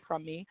took it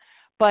from me.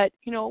 But,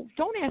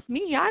 don't ask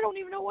me. I don't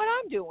even know what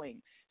I'm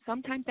doing.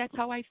 Sometimes that's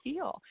how I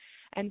feel.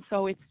 And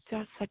so it's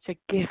just such a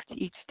gift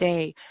each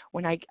day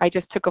when I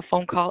just took a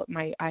phone call.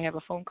 I have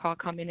a phone call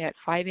coming at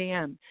 5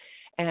 a.m.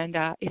 And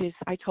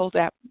I told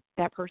that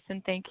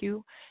person, thank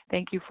you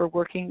for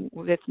working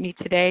with me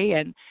today,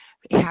 and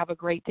have a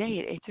great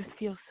day. It just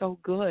feels so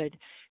good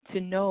to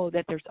know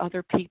that there's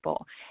other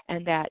people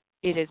and that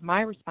it is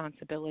my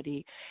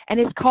responsibility. And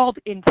it's called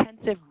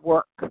intensive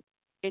work.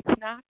 It's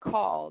not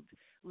called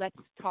let's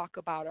talk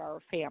about our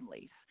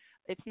families.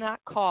 It's not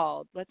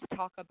called let's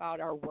talk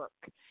about our work.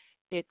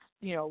 It's,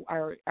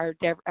 our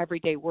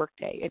everyday work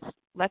day. It's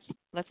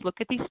let's look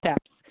at these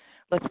steps.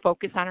 Let's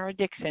focus on our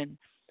addiction,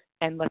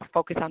 and let's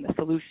focus on the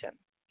solution.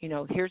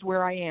 Here's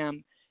where I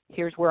am.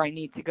 Here's where I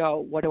need to go.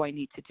 What do I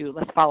need to do?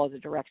 Let's follow the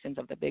directions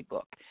of the big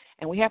book.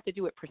 And we have to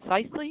do it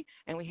precisely,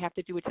 and we have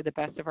to do it to the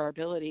best of our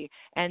ability.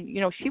 And,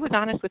 she was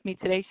honest with me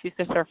today. She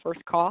said, our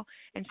first call,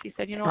 and she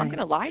said, I'm going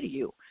to lie to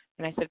you.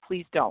 And I said,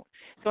 please don't.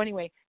 So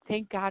anyway,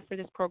 thank God for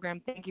this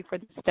program. Thank you for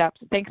the steps.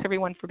 Thanks,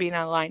 everyone, for being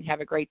online.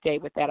 Have a great day.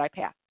 With that, I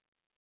pass.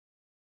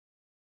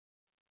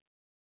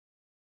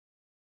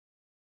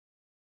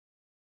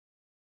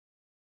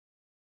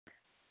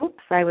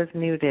 Oops, I was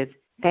muted.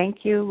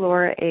 Thank you,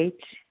 Laura H.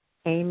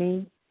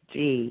 Amy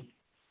G.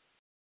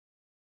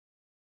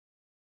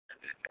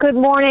 Good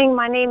morning.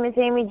 My name is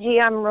Amy G.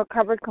 I'm a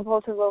recovered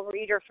compulsive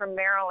overeater from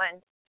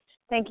Maryland.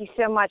 Thank you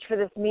so much for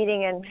this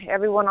meeting and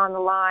everyone on the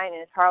line.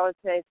 And as Harlan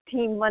says,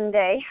 Team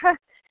Monday.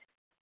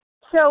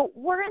 So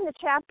we're in the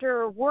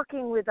chapter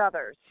Working with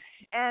Others.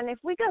 And if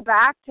we go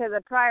back to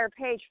the prior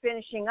page,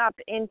 finishing up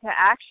into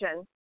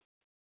action,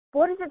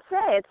 what does it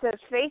say? It says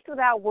faith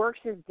without works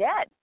is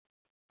dead.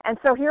 And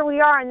so here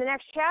we are in the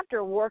next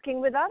chapter,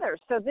 working with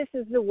others. So this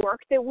is the work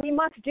that we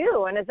must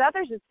do. And as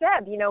others have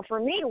said, for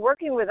me,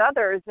 working with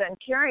others and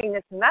carrying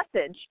this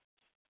message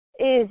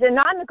is a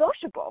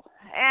non-negotiable.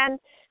 And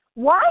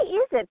why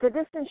is it that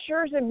this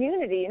ensures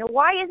immunity?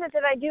 Why is it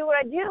that I do what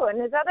I do? And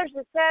as others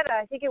have said,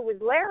 I think it was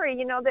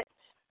Larry, that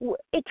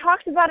it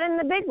talks about it in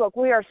the big book.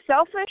 We are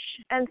selfish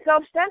and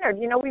self-centered.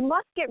 We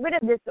must get rid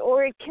of this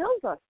or it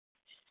kills us.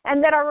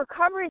 And that our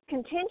recovery is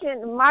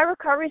contingent, my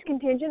recovery is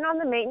contingent on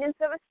the maintenance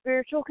of a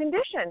spiritual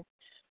condition.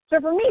 So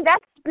for me, that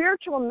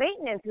spiritual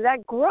maintenance,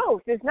 that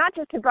growth is not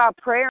just about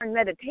prayer and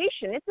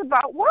meditation. It's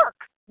about work,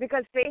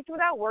 because faith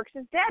without works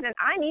is dead. And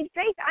I need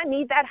faith. I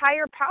need that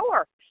higher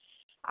power.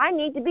 I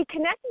need to be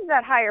connected to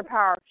that higher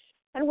power.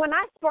 And when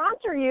I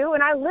sponsor you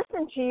and I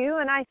listen to you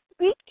and I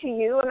speak to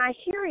you and I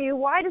hear you,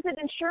 why does it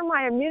ensure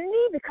my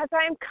immunity? Because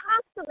I am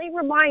constantly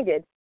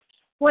reminded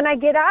when I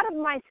get out of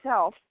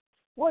myself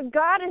what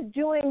God is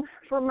doing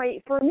for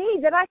me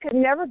that I could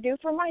never do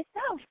for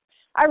myself.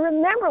 I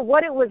remember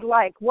what it was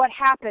like, what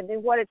happened,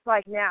 and what it's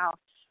like now.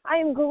 I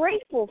am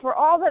grateful for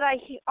all that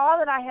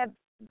I have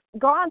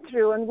gone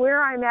through and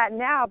where I'm at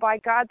now by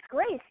God's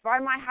grace, by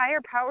my higher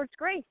power's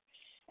grace.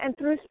 And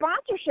through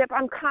sponsorship,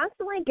 I'm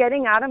constantly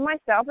getting out of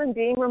myself and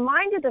being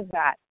reminded of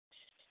that.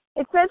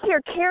 It says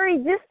here, carry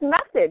this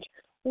message.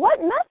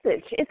 What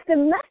message? It's the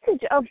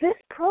message of this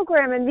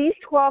program and these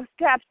 12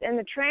 steps and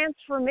the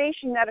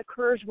transformation that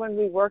occurs when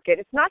we work it.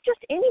 It's not just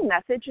any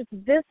message, it's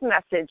this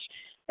message.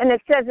 And it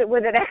says it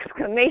with an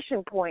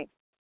exclamation point.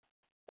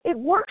 It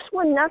works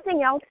when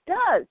nothing else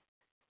does.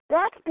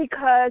 That's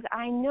because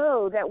I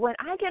know that when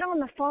I get on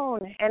the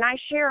phone and I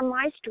share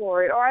my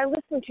story or I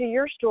listen to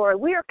your story,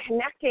 we are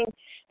connecting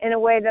in a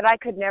way that I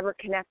could never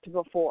connect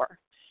before.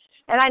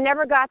 And I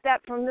never got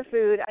that from the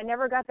food. I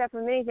never got that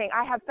from anything.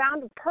 I have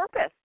found a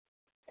purpose.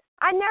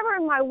 I never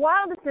in my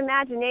wildest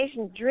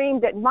imagination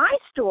dreamed that my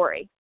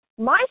story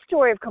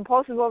of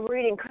compulsive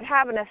overeating could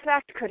have an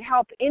effect, could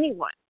help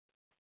anyone.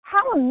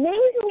 How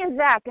amazing is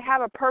that to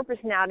have a purpose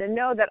now, to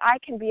know that I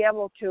can be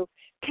able to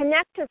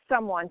connect to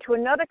someone, to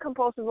another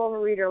compulsive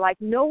overeater like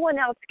no one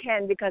else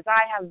can, because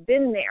I have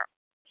been there.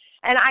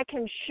 And I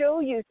can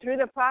show you through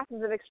the process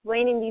of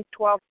explaining these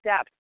 12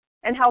 steps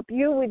and help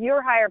you with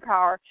your higher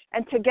power.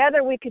 And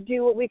together we could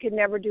do what we could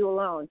never do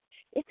alone.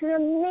 It's an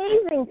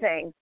amazing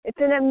thing. It's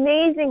an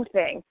amazing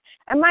thing.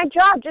 And my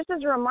job, just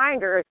as a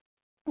reminder,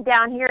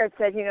 down here it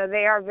says,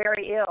 they are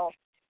very ill.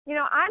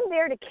 I'm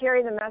there to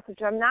carry the message.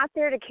 I'm not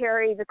there to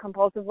carry the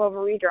compulsive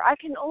overeater. I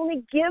can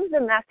only give the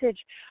message.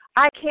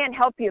 I can't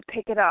help you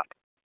pick it up.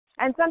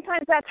 And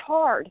sometimes that's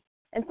hard.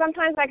 And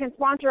sometimes I can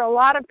sponsor a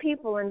lot of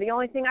people, and the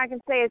only thing I can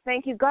say is,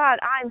 thank you, God,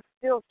 I'm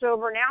still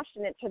sober and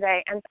abstinent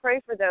today, and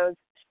pray for those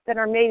that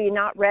are maybe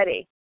not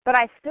ready. But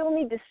I still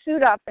need to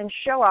suit up and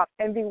show up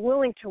and be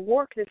willing to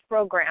work this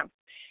program.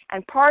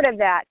 And part of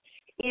that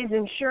is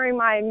ensuring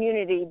my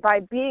immunity by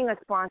being a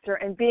sponsor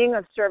and being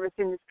of service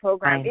in this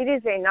program. Right. It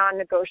is a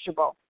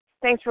non-negotiable.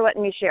 Thanks for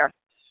letting me share.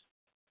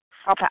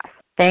 I'll pass.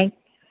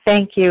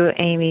 Thank you,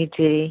 Amy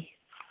G.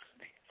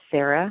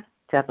 Sarah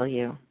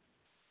W.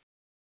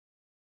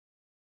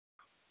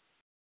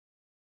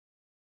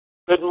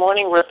 Good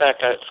morning,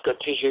 Rebecca. It's good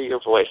to hear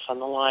your voice on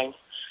the line.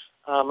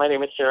 My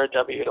name is Sarah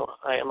W.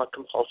 I am a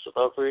compulsive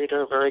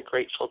overeater. Very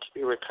grateful to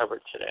be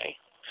recovered today.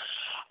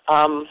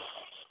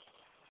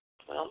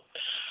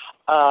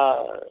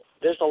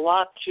 There's a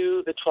lot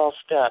to the 12th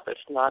step. It's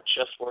not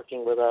just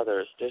working with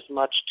others. There's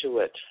much to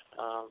it.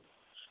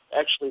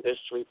 Actually, there's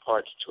 3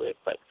 parts to it.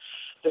 But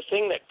the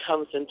thing that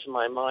comes into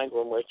my mind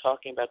when we're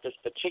talking about this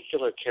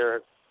particular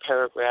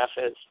paragraph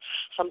is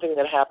something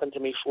that happened to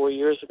me 4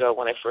 years ago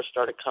when I first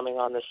started coming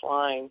on this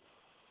line.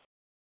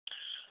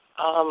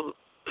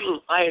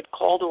 I had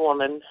called a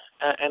woman,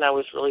 and I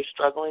was really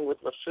struggling with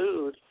my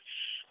food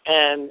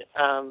and,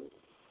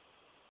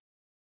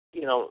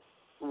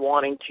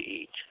 wanting to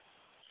eat.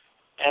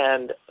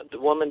 And the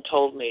woman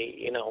told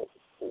me,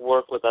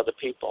 work with other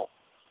people.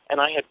 And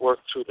I had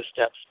worked through the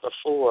steps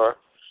before,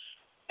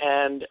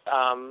 and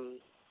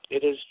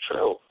it is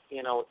true.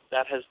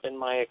 That has been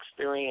my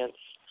experience.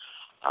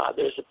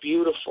 There's a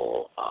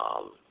beautiful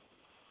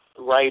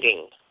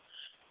writing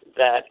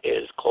that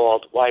is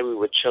called Why We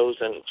Were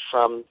Chosen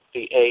from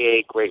the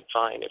AA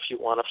Grapevine, if you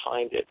want to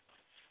find it.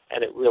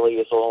 And it really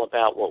is all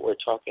about what we're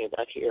talking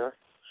about here.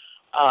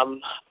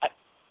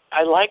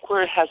 I like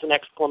where it has an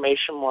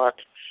exclamation mark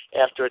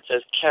after it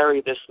says,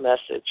 carry this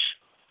message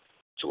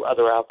to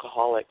other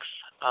alcoholics.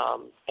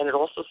 And it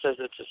also says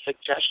it's a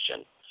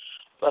suggestion.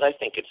 But I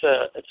think it's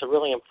a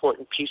really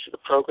important piece of the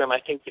program. I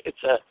think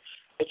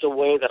it's a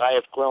way that I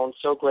have grown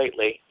so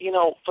greatly.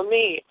 For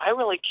me, I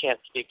really can't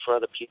speak for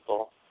other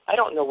people. I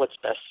don't know what's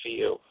best for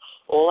you.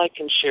 All I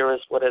can share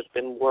is what has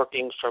been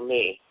working for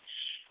me.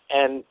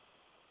 And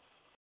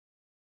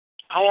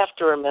I have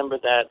to remember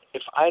that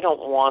if I don't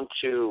want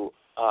to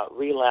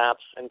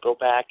relapse and go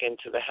back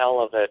into the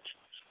hell of it,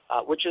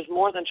 which is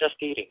more than just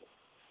eating,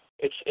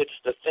 it's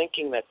the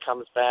thinking that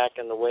comes back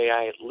and the way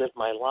I live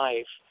my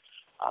life,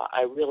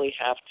 I really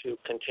have to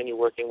continue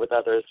working with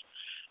others.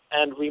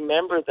 And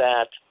remember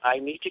that I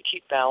need to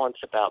keep balance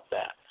about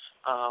that.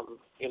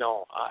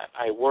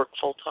 I work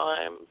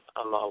full-time.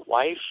 I'm a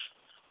wife,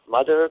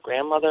 mother,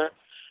 grandmother,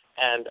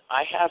 and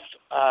I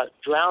have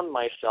drowned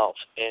myself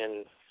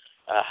in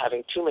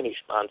having too many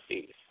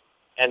sponsees.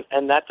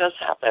 And that does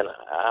happen.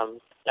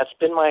 That's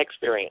been my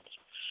experience.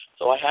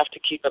 So I have to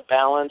keep a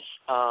balance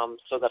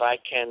so that I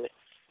can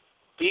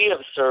be of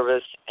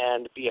service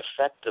and be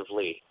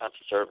effectively of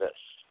service.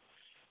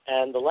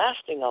 And the last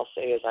thing I'll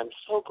say is I'm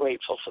so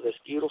grateful for this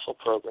beautiful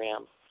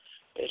program.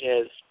 It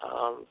has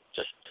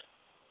just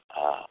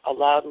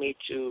allowed me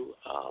to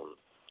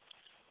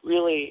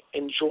really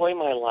enjoy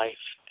my life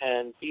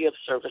and be of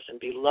service and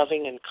be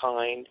loving and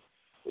kind,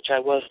 which I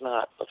was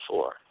not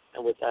before.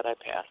 And with that, I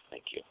pass.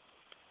 Thank you.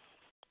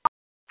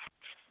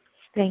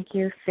 Thank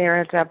you,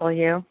 Sarah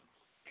W.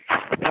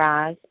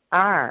 Roz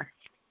R.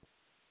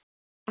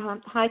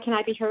 Hi, can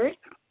I be heard?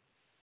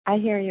 I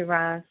hear you,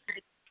 Roz.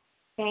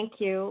 Thank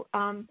you.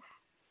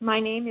 My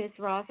name is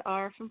Roz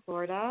R. from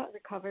Florida,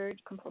 recovered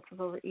compulsive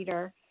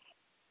overeater.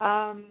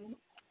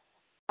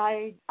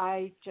 I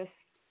just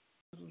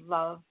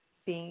love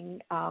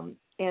being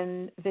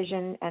in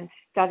Vision and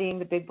studying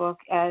the Big Book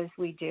as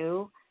we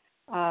do.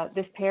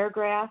 This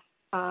paragraph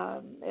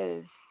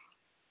is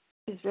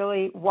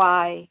really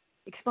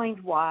explains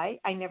why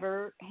I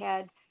never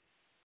had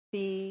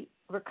the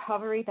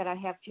recovery that I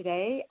have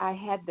today. I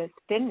had this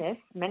thinness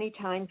many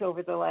times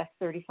over the last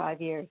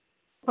 35 years,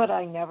 but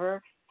I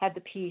never had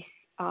the peace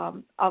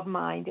of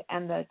mind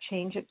and the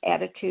change of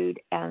attitude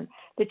and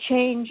the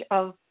change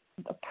of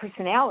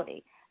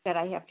personality that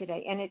I have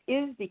today. And it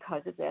is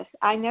because of this.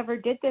 I never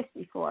did this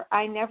before.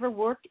 I never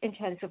worked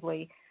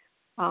intensively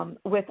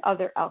with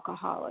other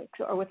alcoholics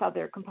or with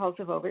other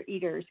compulsive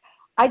overeaters.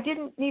 I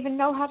didn't even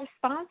know how to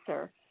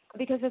sponsor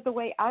because of the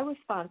way I was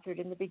sponsored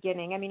in the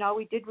beginning. I mean, all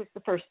we did was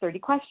the first 30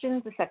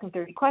 questions, the second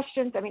 30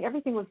 questions. I mean,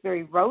 everything was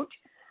very rote,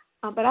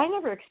 but I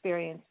never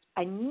experienced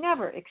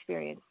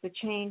the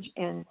change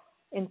in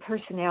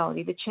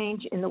personality, the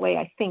change in the way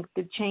I think,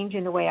 the change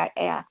in the way I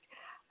act.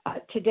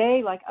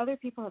 Today, like other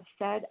people have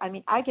said, I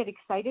mean, I get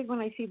excited when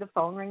I see the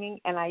phone ringing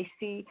and I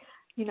see,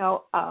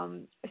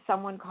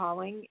 someone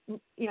calling.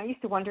 I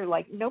used to wonder,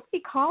 like,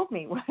 nobody called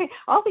me.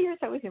 All the years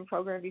I was in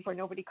program before,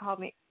 nobody called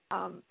me.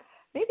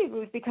 Maybe it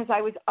was because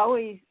I was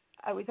always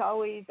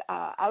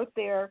out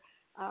there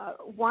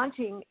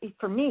wanting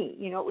for me.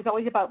 It was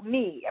always about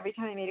me. Every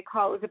time I made a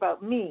call, it was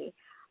about me.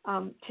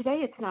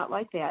 Today, it's not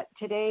like that.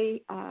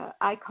 Today,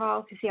 I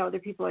call to see how other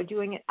people are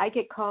doing it. I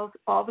get calls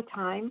all the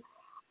time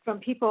from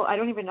people. I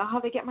don't even know how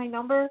they get my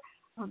number,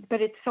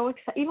 but it's so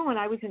exciting. Even when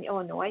I was in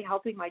Illinois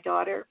helping my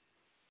daughter,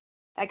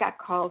 I got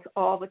calls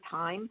all the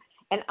time,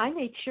 and I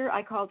made sure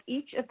I called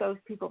each of those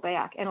people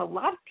back. And a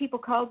lot of people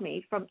called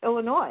me from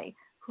Illinois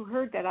who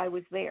heard that I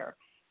was there.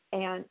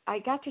 And I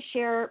got to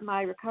share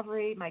my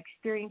recovery, my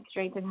experience,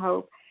 strength, and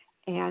hope.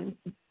 And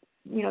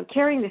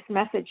carrying this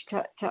message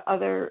to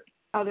other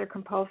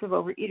compulsive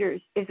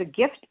overeaters is a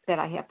gift that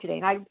I have today.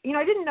 And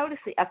I didn't notice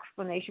the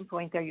exclamation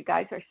point there. You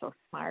guys are so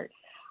smart.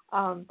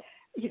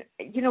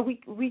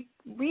 We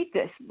read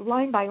this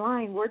line by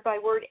line, word by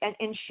word,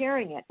 and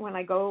sharing it when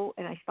I go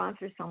and I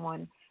sponsor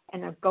someone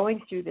and I'm going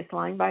through this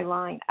line by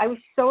line. I was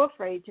so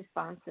afraid to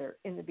sponsor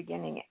in the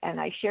beginning, and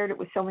I shared it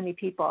with so many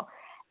people.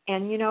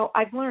 And,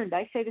 I've learned,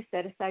 I say the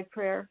set-aside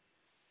prayer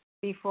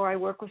before I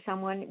work with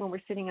someone when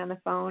we're sitting on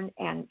the phone,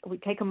 and we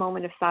take a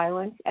moment of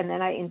silence, and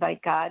then I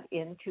invite God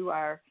into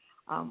our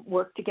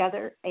work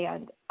together,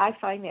 and I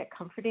find that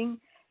comforting,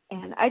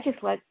 and I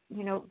just let,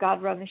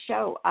 God run the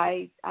show.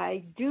 I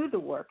do the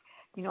work.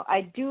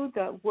 I do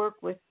the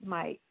work with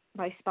my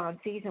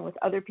sponsees and with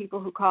other people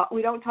who call.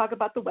 We don't talk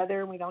about the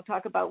weather, and we don't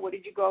talk about what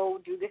did you go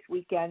do this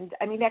weekend.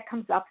 I mean, that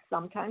comes up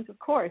sometimes, of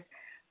course,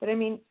 but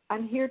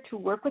I'm here to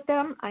work with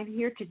them. I'm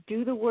here to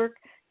do the work,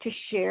 to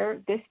share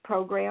this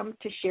program,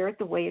 to share it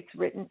the way it's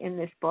written in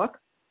this book,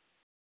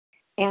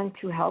 and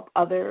to help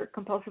other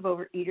compulsive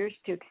overeaters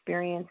to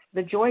experience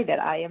the joy that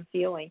I am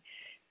feeling.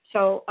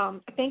 So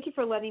thank you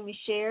for letting me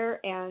share,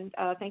 and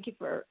thank you.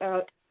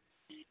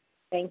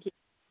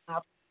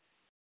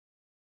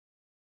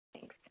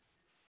 Thanks.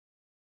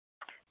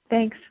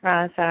 Thanks,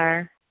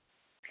 Razar.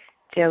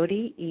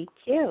 Jody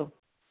EQ.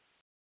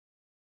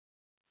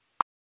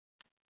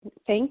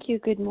 Thank you.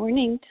 Good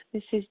morning.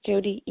 This is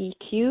Jody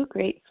EQ,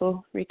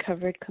 grateful,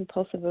 recovered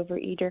compulsive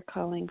overeater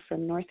calling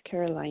from North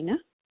Carolina.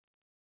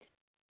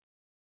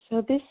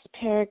 So this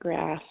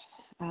paragraph,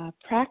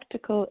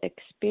 practical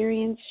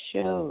experience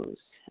shows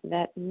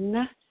that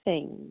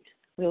nothing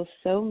will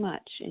so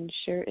much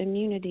ensure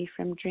immunity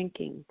from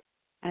drinking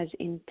as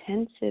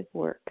intensive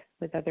work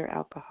with other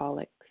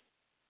alcoholics.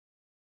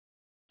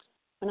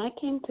 When I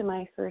came to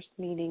my first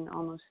meeting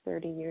almost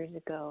 30 years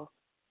ago,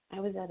 I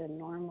was at a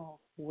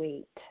normal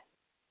weight.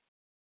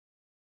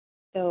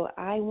 So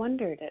I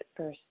wondered at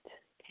first,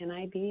 can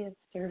I be of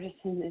service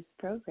in this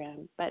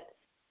program? But,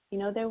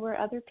 there were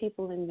other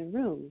people in the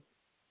room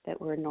that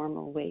were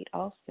normal weight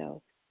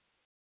also.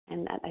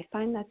 And I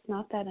find that's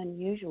not that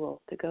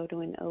unusual to go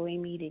to an OA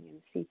meeting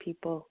and see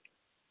people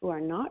who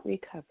are not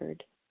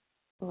recovered,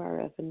 who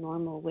are of a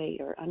normal weight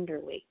or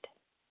underweight.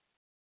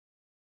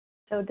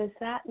 So does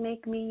that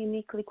make me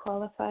uniquely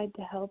qualified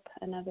to help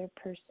another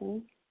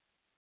person?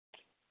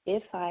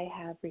 If I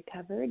have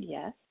recovered,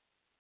 yes.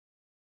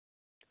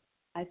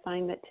 I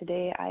find that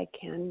today I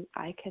can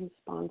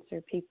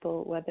sponsor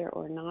people whether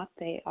or not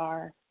they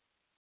are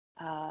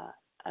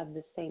of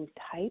the same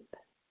type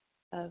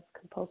of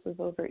compulsive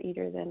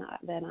overeater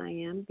than I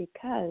am,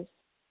 because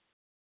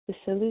the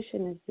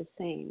solution is the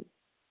same: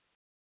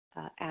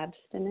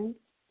 abstinence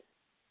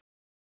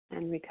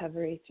and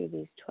recovery through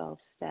these 12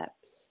 steps.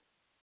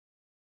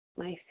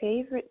 My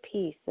favorite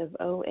piece of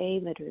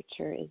OA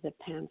literature is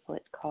a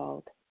pamphlet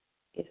called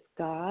If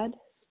God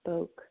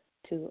Spoke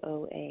to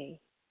OA.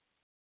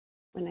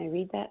 When I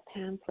read that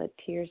pamphlet,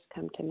 tears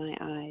come to my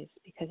eyes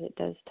because it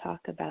does talk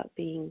about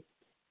being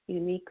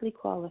uniquely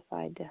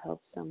qualified to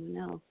help someone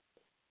else.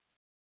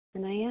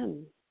 And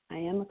I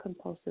am a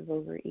compulsive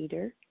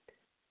overeater.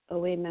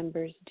 OA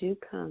members do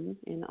come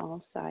in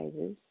all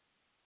sizes,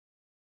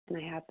 and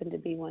I happen to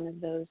be one of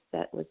those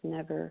that was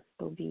never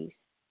obese.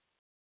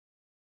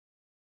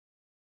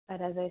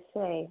 But as I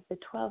say, the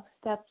 12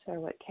 steps are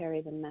what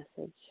carry the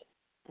message.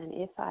 And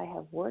if I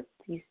have worked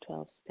these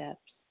 12 steps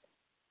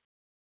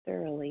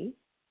thoroughly,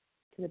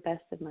 to the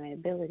best of my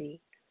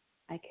ability,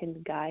 I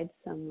can guide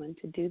someone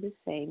to do the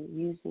same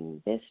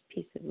using this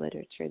piece of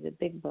literature, the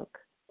big book,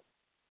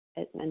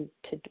 and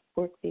to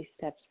work these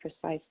steps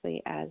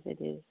precisely as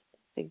it is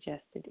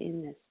suggested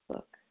in this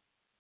book.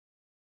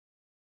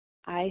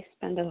 I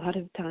spend a lot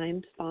of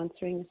time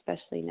sponsoring,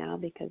 especially now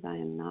because I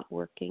am not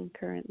working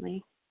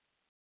currently.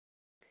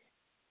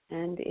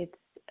 And it's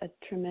a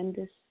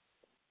tremendous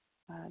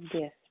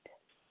gift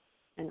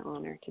and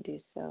honor to do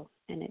so.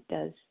 And it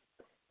does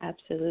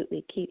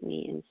absolutely keep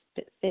me in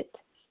fit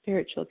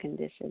spiritual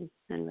condition.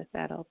 And with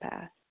that, I'll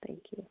pass. Thank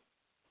you.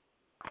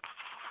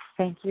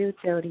 Thank you,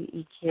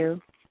 Jody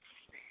EQ.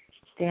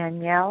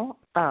 Danielle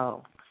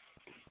O.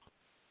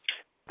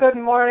 Good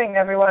morning,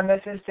 everyone.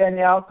 This is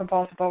Danielle,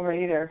 compulsive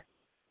overeater.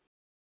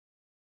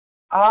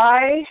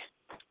 I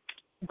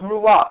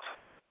grew up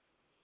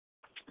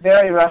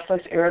very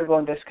restless, irritable,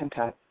 and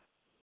discontent.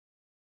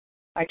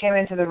 I came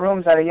into the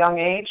rooms at a young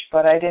age,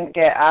 but I didn't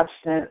get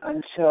abstinent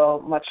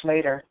until much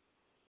later.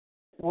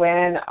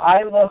 When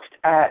I looked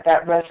at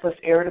that restless,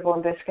 irritable,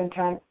 and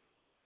discontent,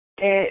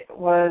 it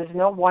was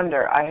no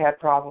wonder I had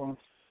problems.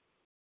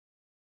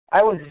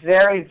 I was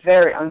very,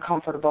 very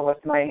uncomfortable with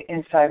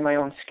inside my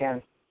own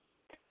skin.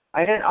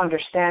 I didn't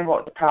understand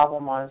what the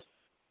problem was.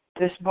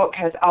 This book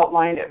has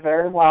outlined it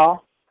very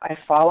well. I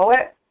follow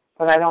it,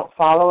 but I don't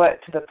follow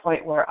it to the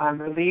point where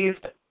I'm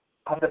relieved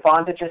of the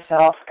bondage of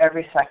self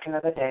every second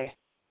of the day.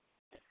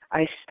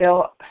 I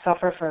still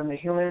suffer from the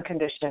human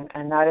condition,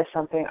 and that is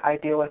something I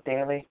deal with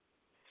daily.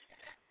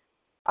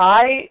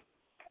 I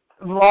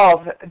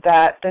love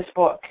that this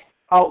book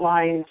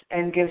outlines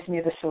and gives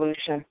me the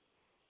solution.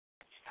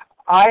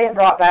 I am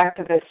brought back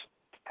to this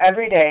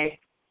every day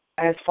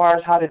as far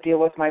as how to deal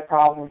with my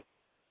problem.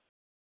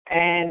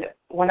 And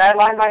when I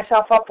line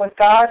myself up with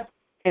God,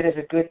 it is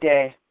a good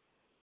day.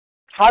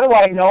 How do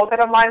I know that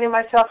I'm lining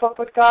myself up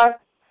with God?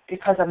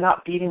 Because I'm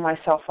not beating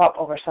myself up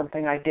over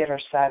something I did or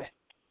said.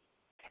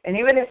 And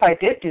even if I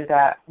did do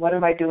that, what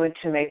am I doing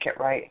to make it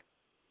right?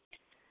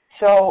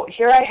 So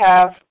here I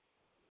have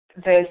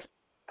this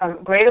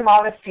great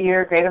amount of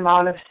fear, great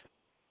amount of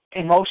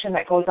emotion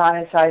that goes on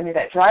inside me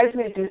that drives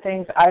me to do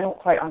things I don't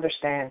quite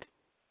understand.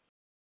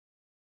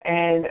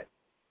 And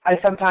I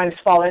sometimes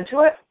fall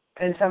into it,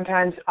 and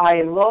sometimes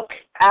I look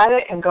at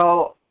it and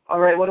go, all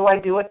right, what do I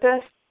do with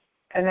this?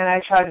 And then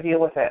I try to deal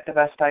with it the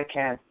best I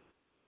can.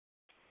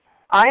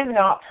 I'm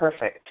not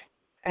perfect.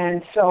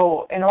 And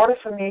so in order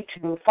for me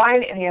to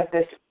find any of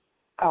this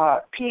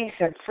peace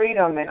and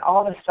freedom and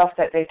all the stuff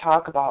that they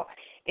talk about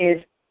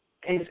is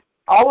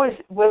always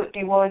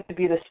be willing to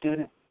be the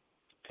student.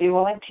 Be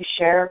willing to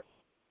share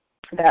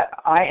that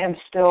I am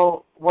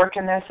still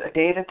working this a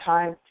day at a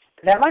time,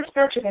 that my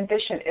spiritual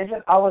condition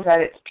isn't always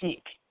at its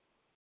peak.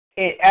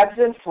 It ebbs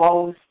and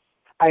flows.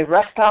 I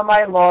rest on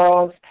my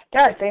laurels.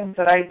 There are things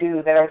that I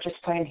do that are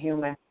just plain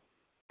human.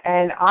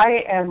 And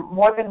I am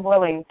more than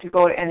willing to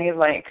go to any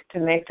length to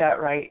make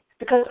that right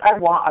because I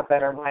want a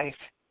better life.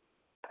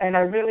 And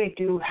I really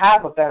do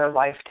have a better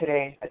life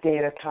today, a day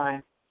at a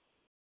time.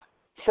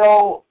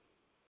 So,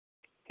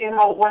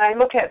 when I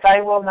look at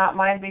thy will, not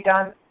mine be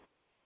done,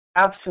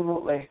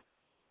 absolutely.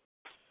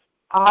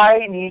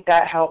 I need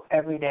that help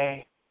every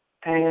day.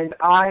 And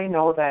I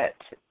know that,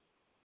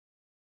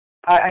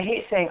 I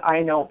hate saying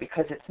I know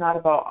because it's not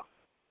about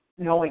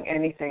knowing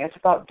anything. It's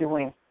about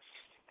doing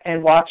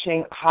and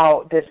watching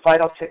how this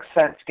vital sixth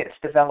sense gets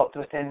developed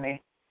within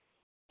me.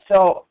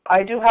 So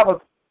I do have an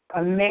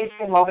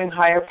amazing, loving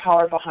higher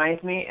power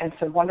behind me and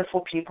some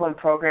wonderful people in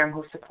program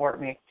who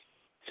support me.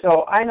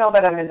 So I know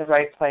that I'm in the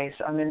right place.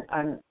 I'm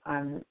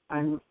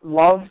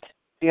loved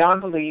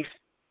beyond belief,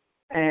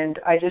 and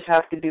I just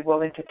have to be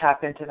willing to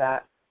tap into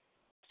that.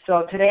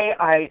 So today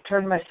I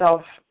turn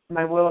myself,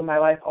 my will, and my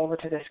life over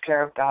to this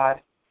care of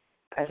God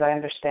as I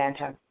understand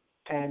Him.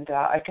 And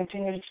I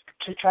continue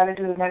to try to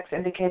do the next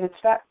indicated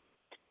step,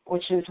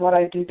 which is what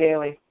I do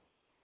daily.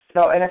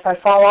 So, and if I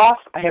fall off,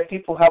 I have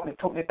people help me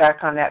put me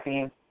back on that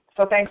beam.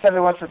 So thanks,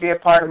 everyone, for being a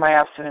part of my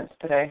abstinence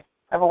today.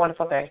 Have a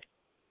wonderful day.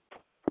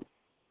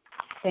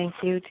 Thank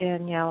you,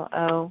 Danielle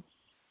O.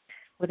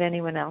 Would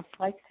anyone else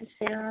like to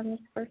share on this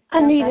first?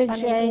 Anita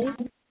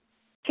J.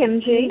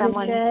 Kim G.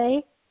 Someone.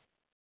 J.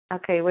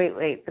 Okay,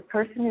 wait. The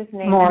person whose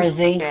name ends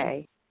in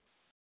J.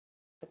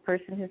 The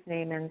person whose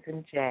name ends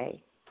in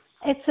J.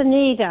 It's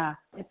Anita.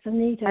 It's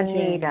Anita J.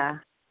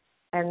 Anita.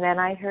 And then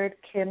I heard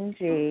Kim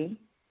G.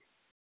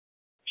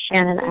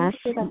 Shannon S.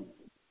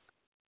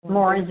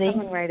 Morzy.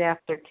 Someone right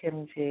after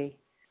Kim G.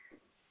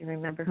 You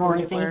remember who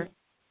you were?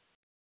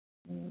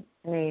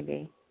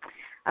 Maybe.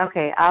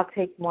 Okay, I'll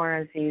take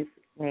Morazi's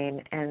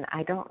name, and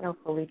I don't know if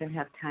we'll even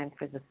have time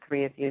for the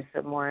three of you,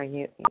 so Maura,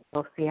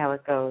 we'll see how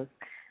it goes.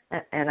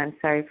 And I'm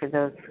sorry for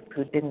those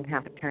who didn't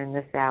have a turn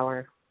this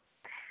hour.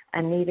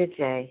 Anita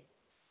J.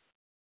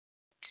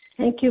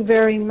 Thank you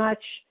very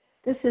much.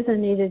 This is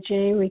Anita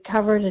J.,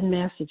 recovered in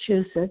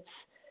Massachusetts.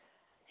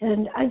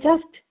 And I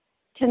just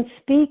can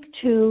speak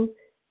to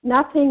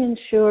nothing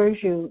ensures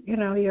you,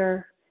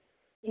 your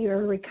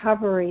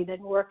recovery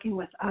than working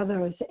with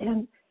others.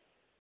 And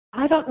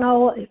I don't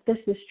know if this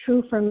is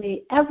true for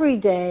me every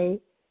day,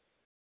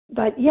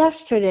 but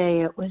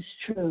yesterday it was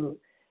true.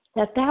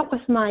 That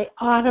was my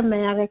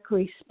automatic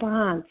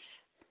response,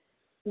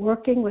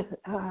 working with,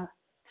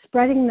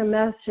 spreading the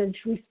message,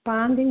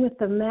 responding with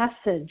the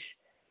message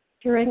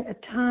during a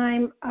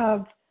time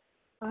of,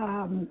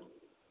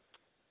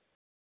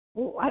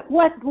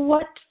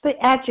 what's the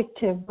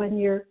adjective when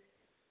your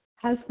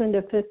husband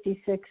of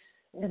 56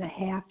 and a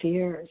half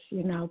years,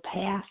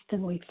 passed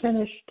and we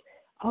finished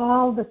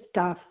all the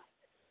stuff.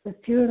 The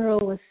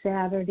funeral was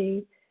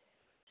Saturday.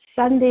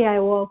 Sunday I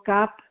woke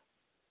up,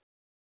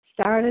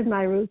 started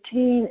my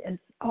routine as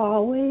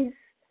always,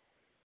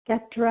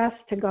 get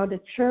dressed to go to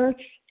church,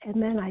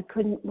 and then I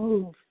couldn't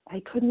move. I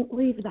couldn't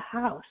leave the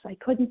house. I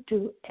couldn't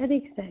do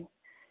anything.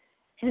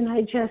 And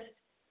I just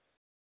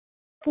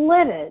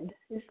flitted,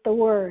 is the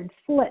word,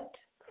 flit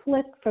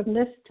from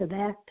this to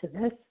that to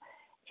this.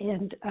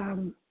 And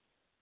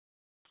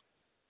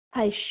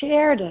I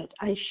shared it.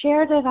 I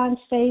shared it on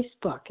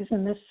Facebook.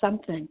 Isn't this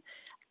something?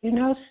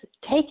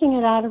 Taking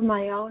it out of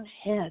my own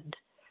head.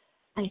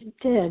 I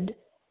did.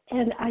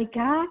 And I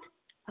got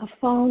a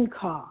phone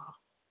call.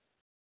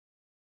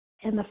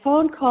 And the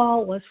phone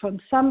call was from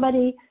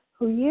somebody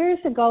who years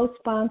ago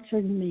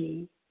sponsored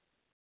me.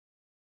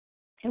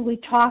 And we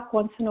talk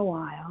once in a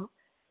while.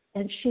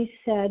 And she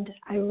said,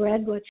 I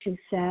read what you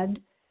said.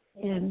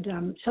 And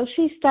so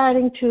she's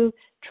starting to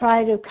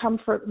try to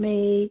comfort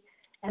me.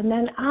 And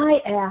then I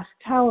asked,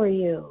 how are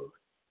you?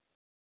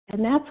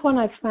 And that's when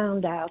I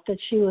found out that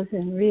she was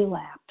in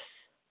relapse.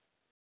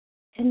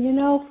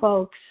 And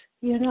folks,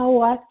 you know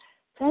what?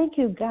 Thank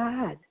you,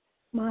 God.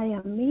 My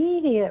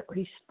immediate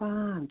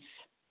response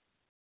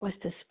was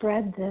to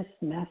spread this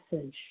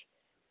message,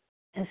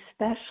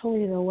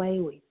 especially the way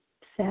we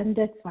send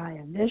it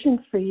via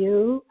Vision for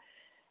You.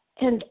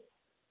 And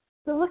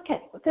look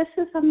at, this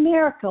is a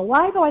miracle.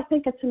 Why do I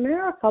think it's a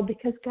miracle?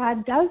 Because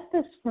God does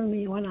this for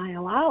me when I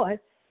allow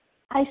it.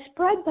 I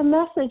spread the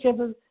message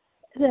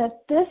that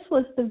this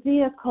was the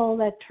vehicle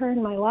that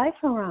turned my life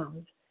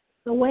around,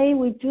 the way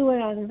we do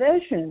it on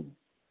Vision.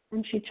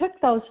 And she took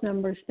those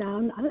numbers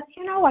down.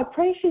 I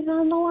pray she's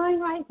on the line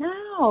right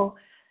now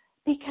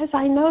because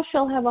I know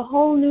she'll have a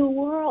whole new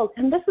world.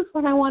 And this is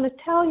what I want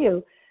to tell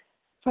you.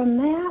 From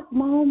that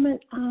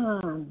moment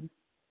on,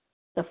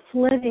 the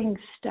flitting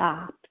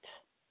stopped.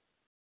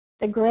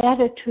 The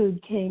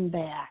gratitude came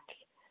back.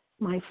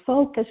 My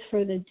focus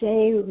for the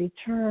day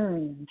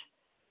returned.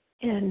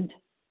 And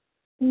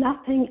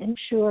nothing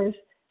ensures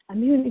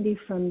immunity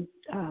from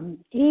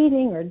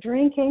eating or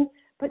drinking,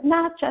 but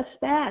not just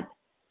that.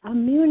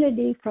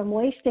 Immunity from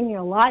wasting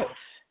your life,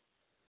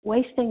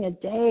 wasting a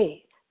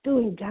day,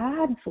 doing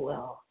God's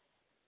will.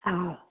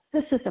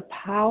 This is a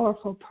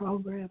powerful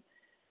program,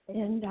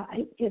 and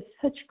I give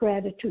such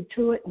gratitude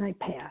to it, and I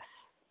pass.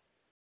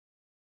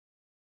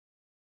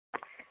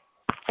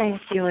 Thank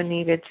you,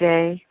 Anita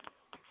J.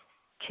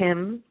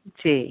 Kim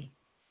G.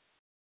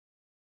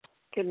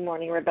 Good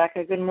morning,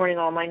 Rebecca. Good morning,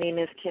 all. My name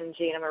is Kim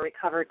G., and I'm a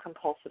recovered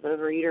compulsive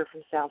overeater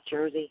from South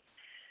Jersey.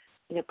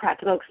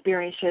 Practical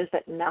experience shows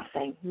that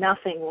nothing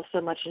will so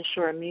much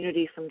ensure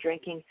immunity from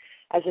drinking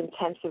as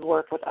intensive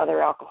work with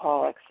other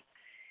alcoholics.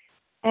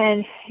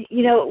 And,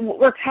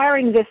 we're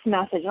carrying this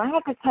message. And I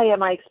have to tell you,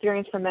 my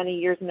experience for many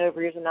years in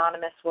Overeaters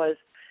Anonymous was,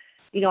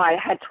 I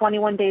had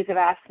 21 days of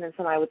abstinence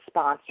and I would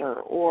sponsor,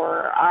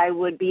 or I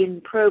would be in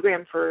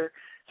program for a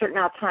certain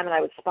amount of time and I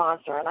would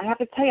sponsor. And I have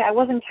to tell you, I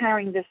wasn't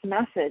carrying this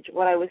message.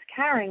 What I was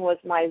carrying was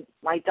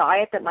my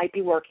diet that might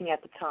be working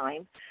at the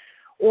time,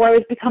 or I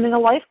was becoming a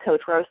life coach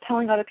where I was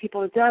telling other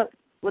people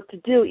what to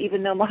do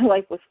even though my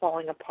life was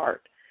falling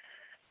apart.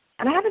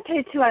 And I have to tell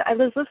you, too, I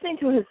was listening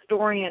to a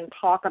historian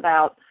talk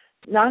about,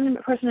 not a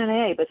person in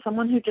AA, but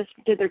someone who just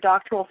did their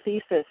doctoral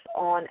thesis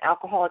on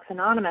Alcoholics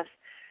Anonymous.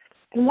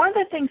 And one of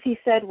the things he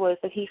said was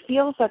that he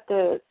feels that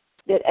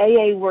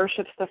AA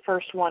worships the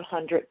first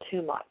 100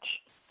 too much.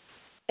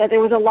 That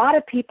there was a lot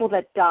of people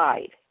that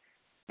died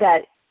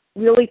that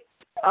really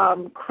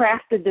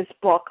crafted this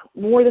book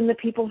more than the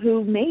people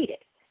who made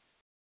it.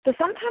 So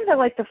sometimes I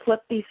like to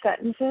flip these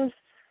sentences.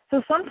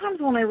 So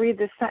sometimes when I read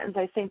this sentence,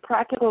 I think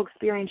practical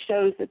experience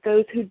shows that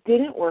those who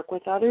didn't work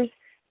with others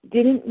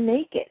didn't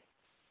make it.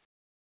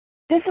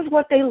 This is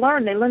what they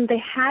learned. They learned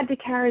they had to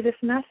carry this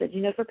message.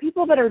 For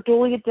people that are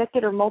dually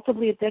addicted or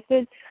multiply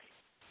addicted,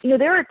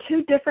 there are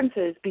two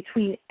differences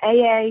between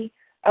AA,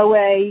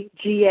 OA,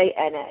 GA,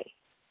 NA.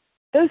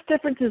 Those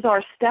differences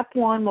are step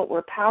 1, what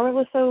we're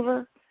powerless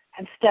over,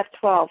 and step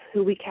 12,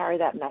 who we carry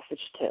that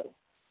message to.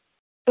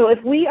 So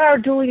if we are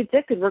dually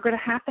addicted, we're going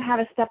to have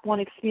a step 1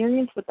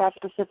 experience with that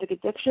specific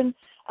addiction,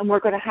 and we're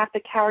going to have to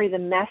carry the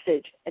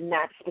message in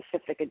that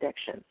specific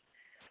addiction.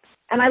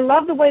 And I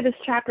love the way this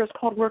chapter is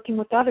called Working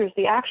with Others.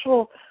 The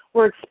actual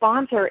word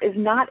sponsor is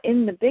not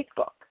in the big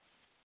book.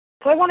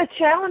 So I want to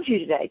challenge you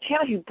today,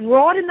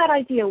 broaden that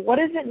idea. What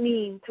does it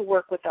mean to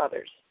work with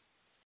others?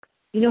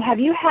 Have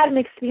you had an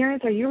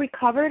experience? Are you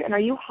recovered? And are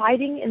you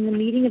hiding in the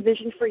meeting of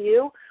Vision for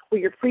You where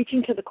you're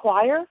preaching to the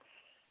choir?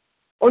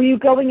 Or are you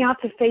going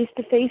out to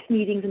face-to-face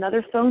meetings and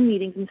other phone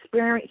meetings and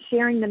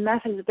sharing the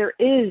message that there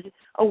is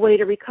a way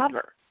to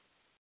recover?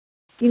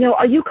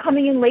 Are you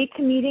coming in late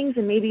to meetings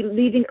and maybe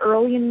leaving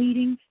early in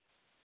meetings?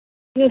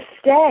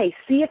 Stay.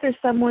 See if there's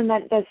someone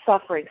that's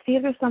suffering. See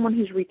if there's someone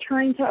who's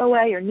returning to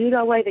OA or new to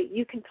OA that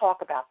you can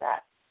talk about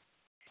that.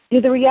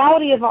 The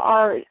reality of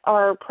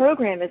our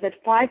program is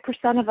that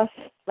 5% of us,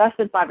 less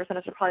than 5% of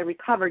us are probably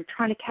recovered,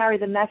 trying to carry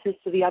the message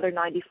to the other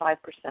 95%.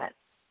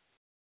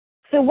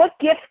 So what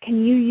gifts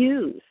can you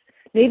use?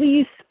 Maybe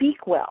you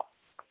speak well.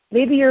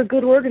 Maybe you're a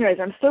good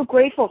organizer. I'm so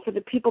grateful for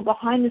the people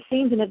behind the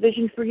scenes in A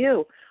Vision for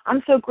You.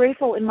 I'm so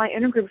grateful in my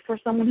intergroup for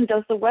someone who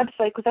does the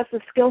website because that's a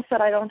skill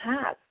set I don't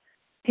have.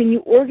 Can you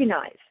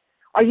organize?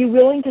 Are you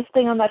willing to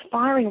stay on that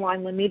firing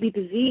line when maybe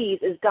disease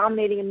is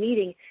dominating a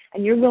meeting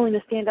and you're willing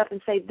to stand up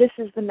and say, this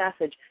is the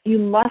message. You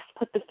must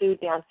put the food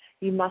down.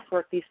 You must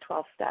work these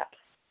 12 steps.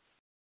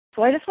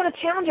 So I just want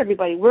to challenge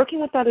everybody.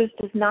 Working with others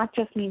does not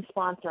just mean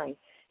sponsoring.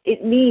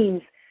 It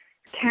means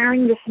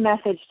carrying this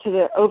message to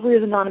the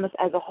Overeaters Anonymous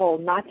as a whole,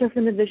 not just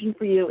in the Vision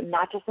for You,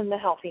 not just in the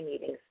healthy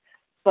meetings,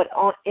 but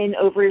in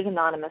Overeaters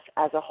Anonymous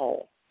as a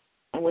whole.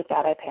 And with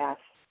that, I pass.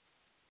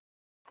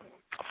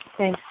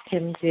 Thanks,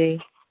 Kim G.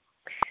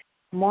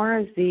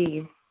 Maura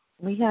Z,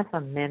 we have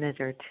a minute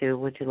or two.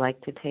 Would you like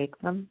to take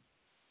them?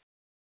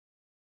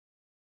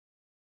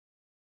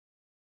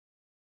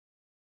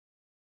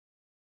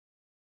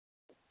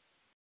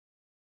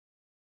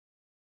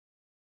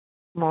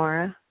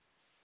 Maura?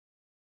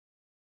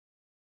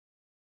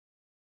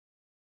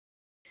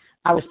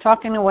 I was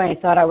talking away,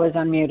 thought I was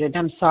unmuted.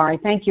 I'm sorry.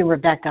 Thank you,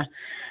 Rebecca.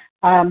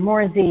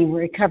 Maura Z,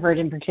 recovered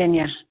in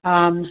Virginia.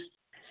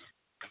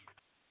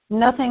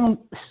 Nothing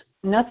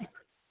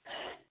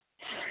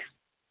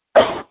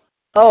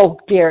Oh,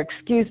 dear,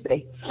 excuse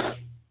me.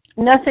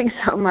 Nothing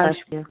so much.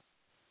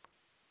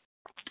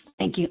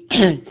 Thank you.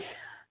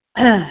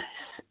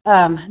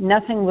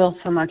 Nothing will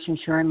so much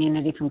ensure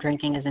immunity from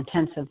drinking as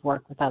intensive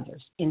work with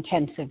others.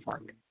 Intensive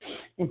work,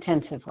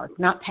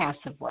 not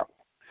passive work.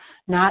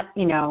 Not,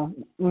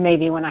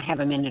 maybe when I have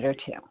a minute or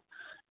two.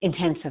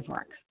 Intensive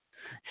work.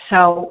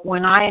 So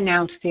when I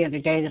announced the other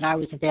day that I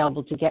was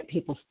available to get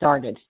people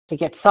started, to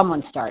get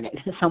someone started,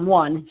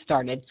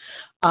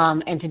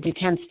 and to do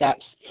 10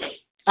 steps,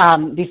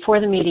 before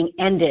the meeting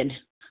ended,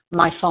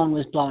 my phone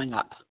was blowing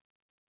up.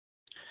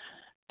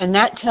 And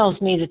that tells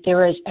me that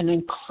there is an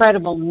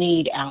incredible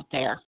need out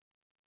there.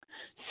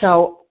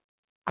 So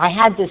I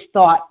had this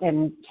thought,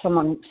 and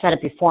someone said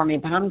it before me,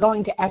 but I'm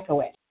going to echo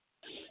it.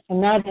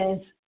 And that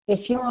is,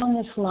 if you're on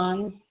this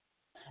line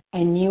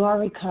and you are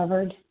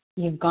recovered,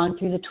 you've gone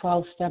through the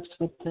 12 steps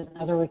with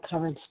another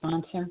recovered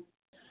sponsor,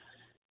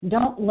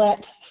 don't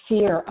let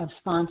fear of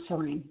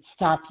sponsoring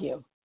stop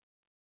you.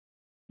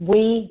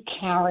 We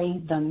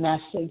carry the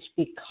message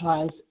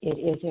because it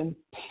is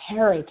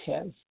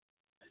imperative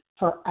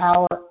for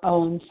our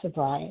own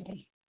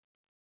sobriety.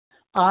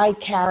 I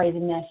carry the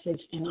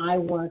message and I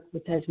work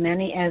with as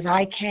many as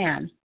I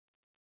can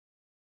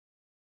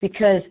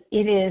because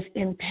it is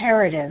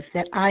imperative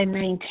that I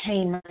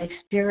maintain my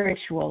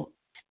spiritual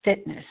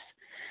fitness,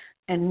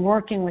 and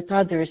working with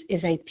others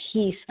is a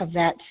piece of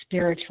that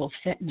spiritual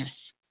fitness.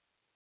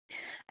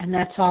 And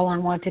that's all I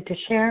wanted to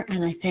share,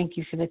 and I thank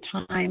you for the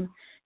time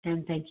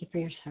and thank you for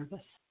your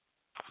service.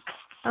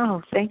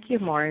 Oh, thank you,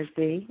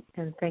 Morrissey,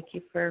 and thank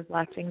you for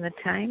watching the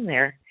time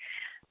there.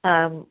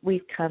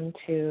 We've come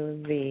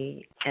to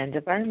the end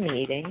of our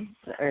meeting,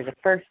 or the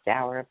first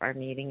hour of our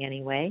meeting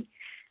anyway.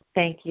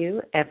 Thank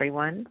you,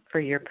 everyone, for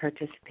your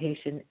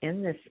participation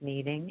in this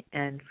meeting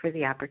and for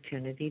the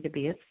opportunity to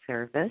be of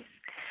service.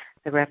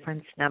 The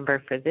reference number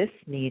for this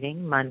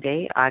meeting,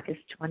 Monday, August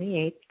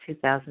 28,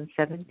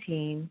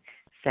 2017,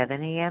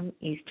 7 a.m.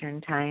 Eastern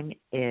Time,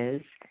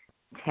 is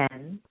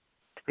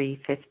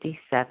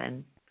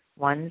 10357.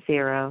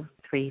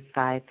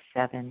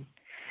 10357.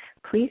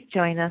 Please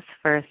join us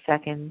for a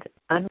second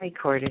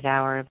unrecorded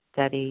hour of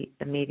study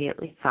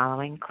immediately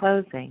following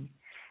closing.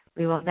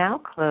 We will now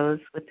close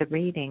with a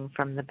reading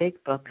from the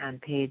Big Book on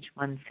page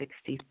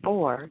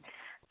 164,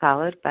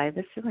 followed by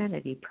the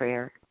Serenity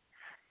Prayer.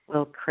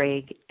 Will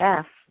Craig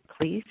F.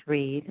 please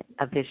read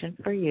A Vision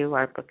for You?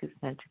 Our book is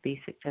meant to be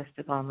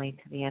suggestive only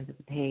to the end of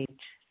the page.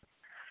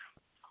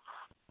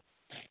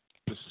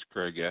 This is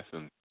Craig F.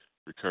 and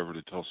recovered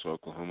in Tulsa,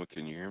 Oklahoma.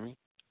 Can you hear me?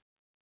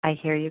 I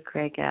hear you,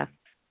 Craig F.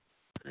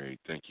 Great,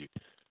 thank you.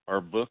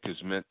 Our book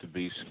is meant to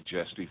be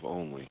suggestive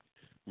only.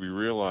 We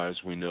realize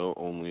we know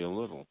only a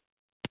little.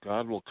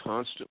 God will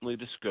constantly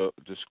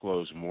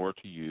disclose more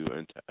to you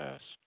and to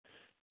us.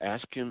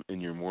 Ask Him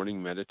in your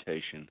morning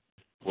meditation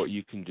what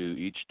you can do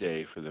each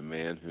day for the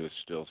man who is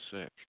still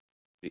sick.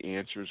 The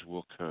answers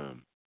will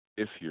come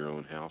if your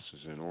own house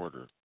is in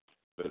order.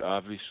 But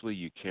obviously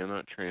you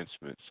cannot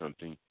transmit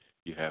something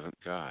you haven't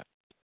got.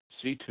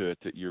 See to it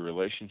that your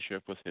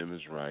relationship with Him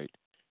is right,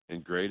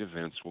 and great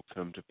events will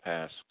come to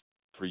pass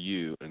for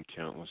you and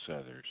countless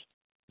others.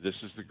 This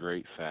is the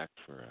great fact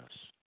for us.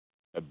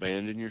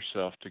 Abandon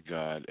yourself to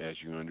God as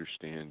you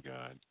understand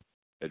God.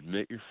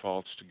 Admit your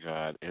faults to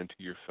God and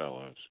to your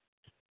fellows.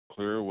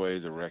 Clear away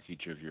the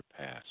wreckage of your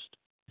past.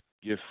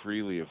 Give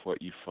freely of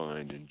what you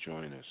find and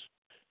join us.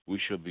 We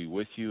shall be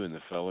with you in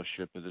the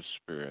fellowship of the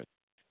Spirit,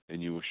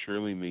 and you will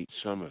surely meet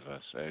some of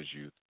us as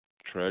you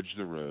trudge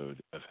the road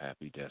of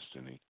happy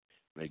destiny.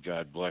 May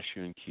God bless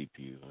you and keep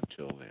you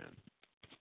until then.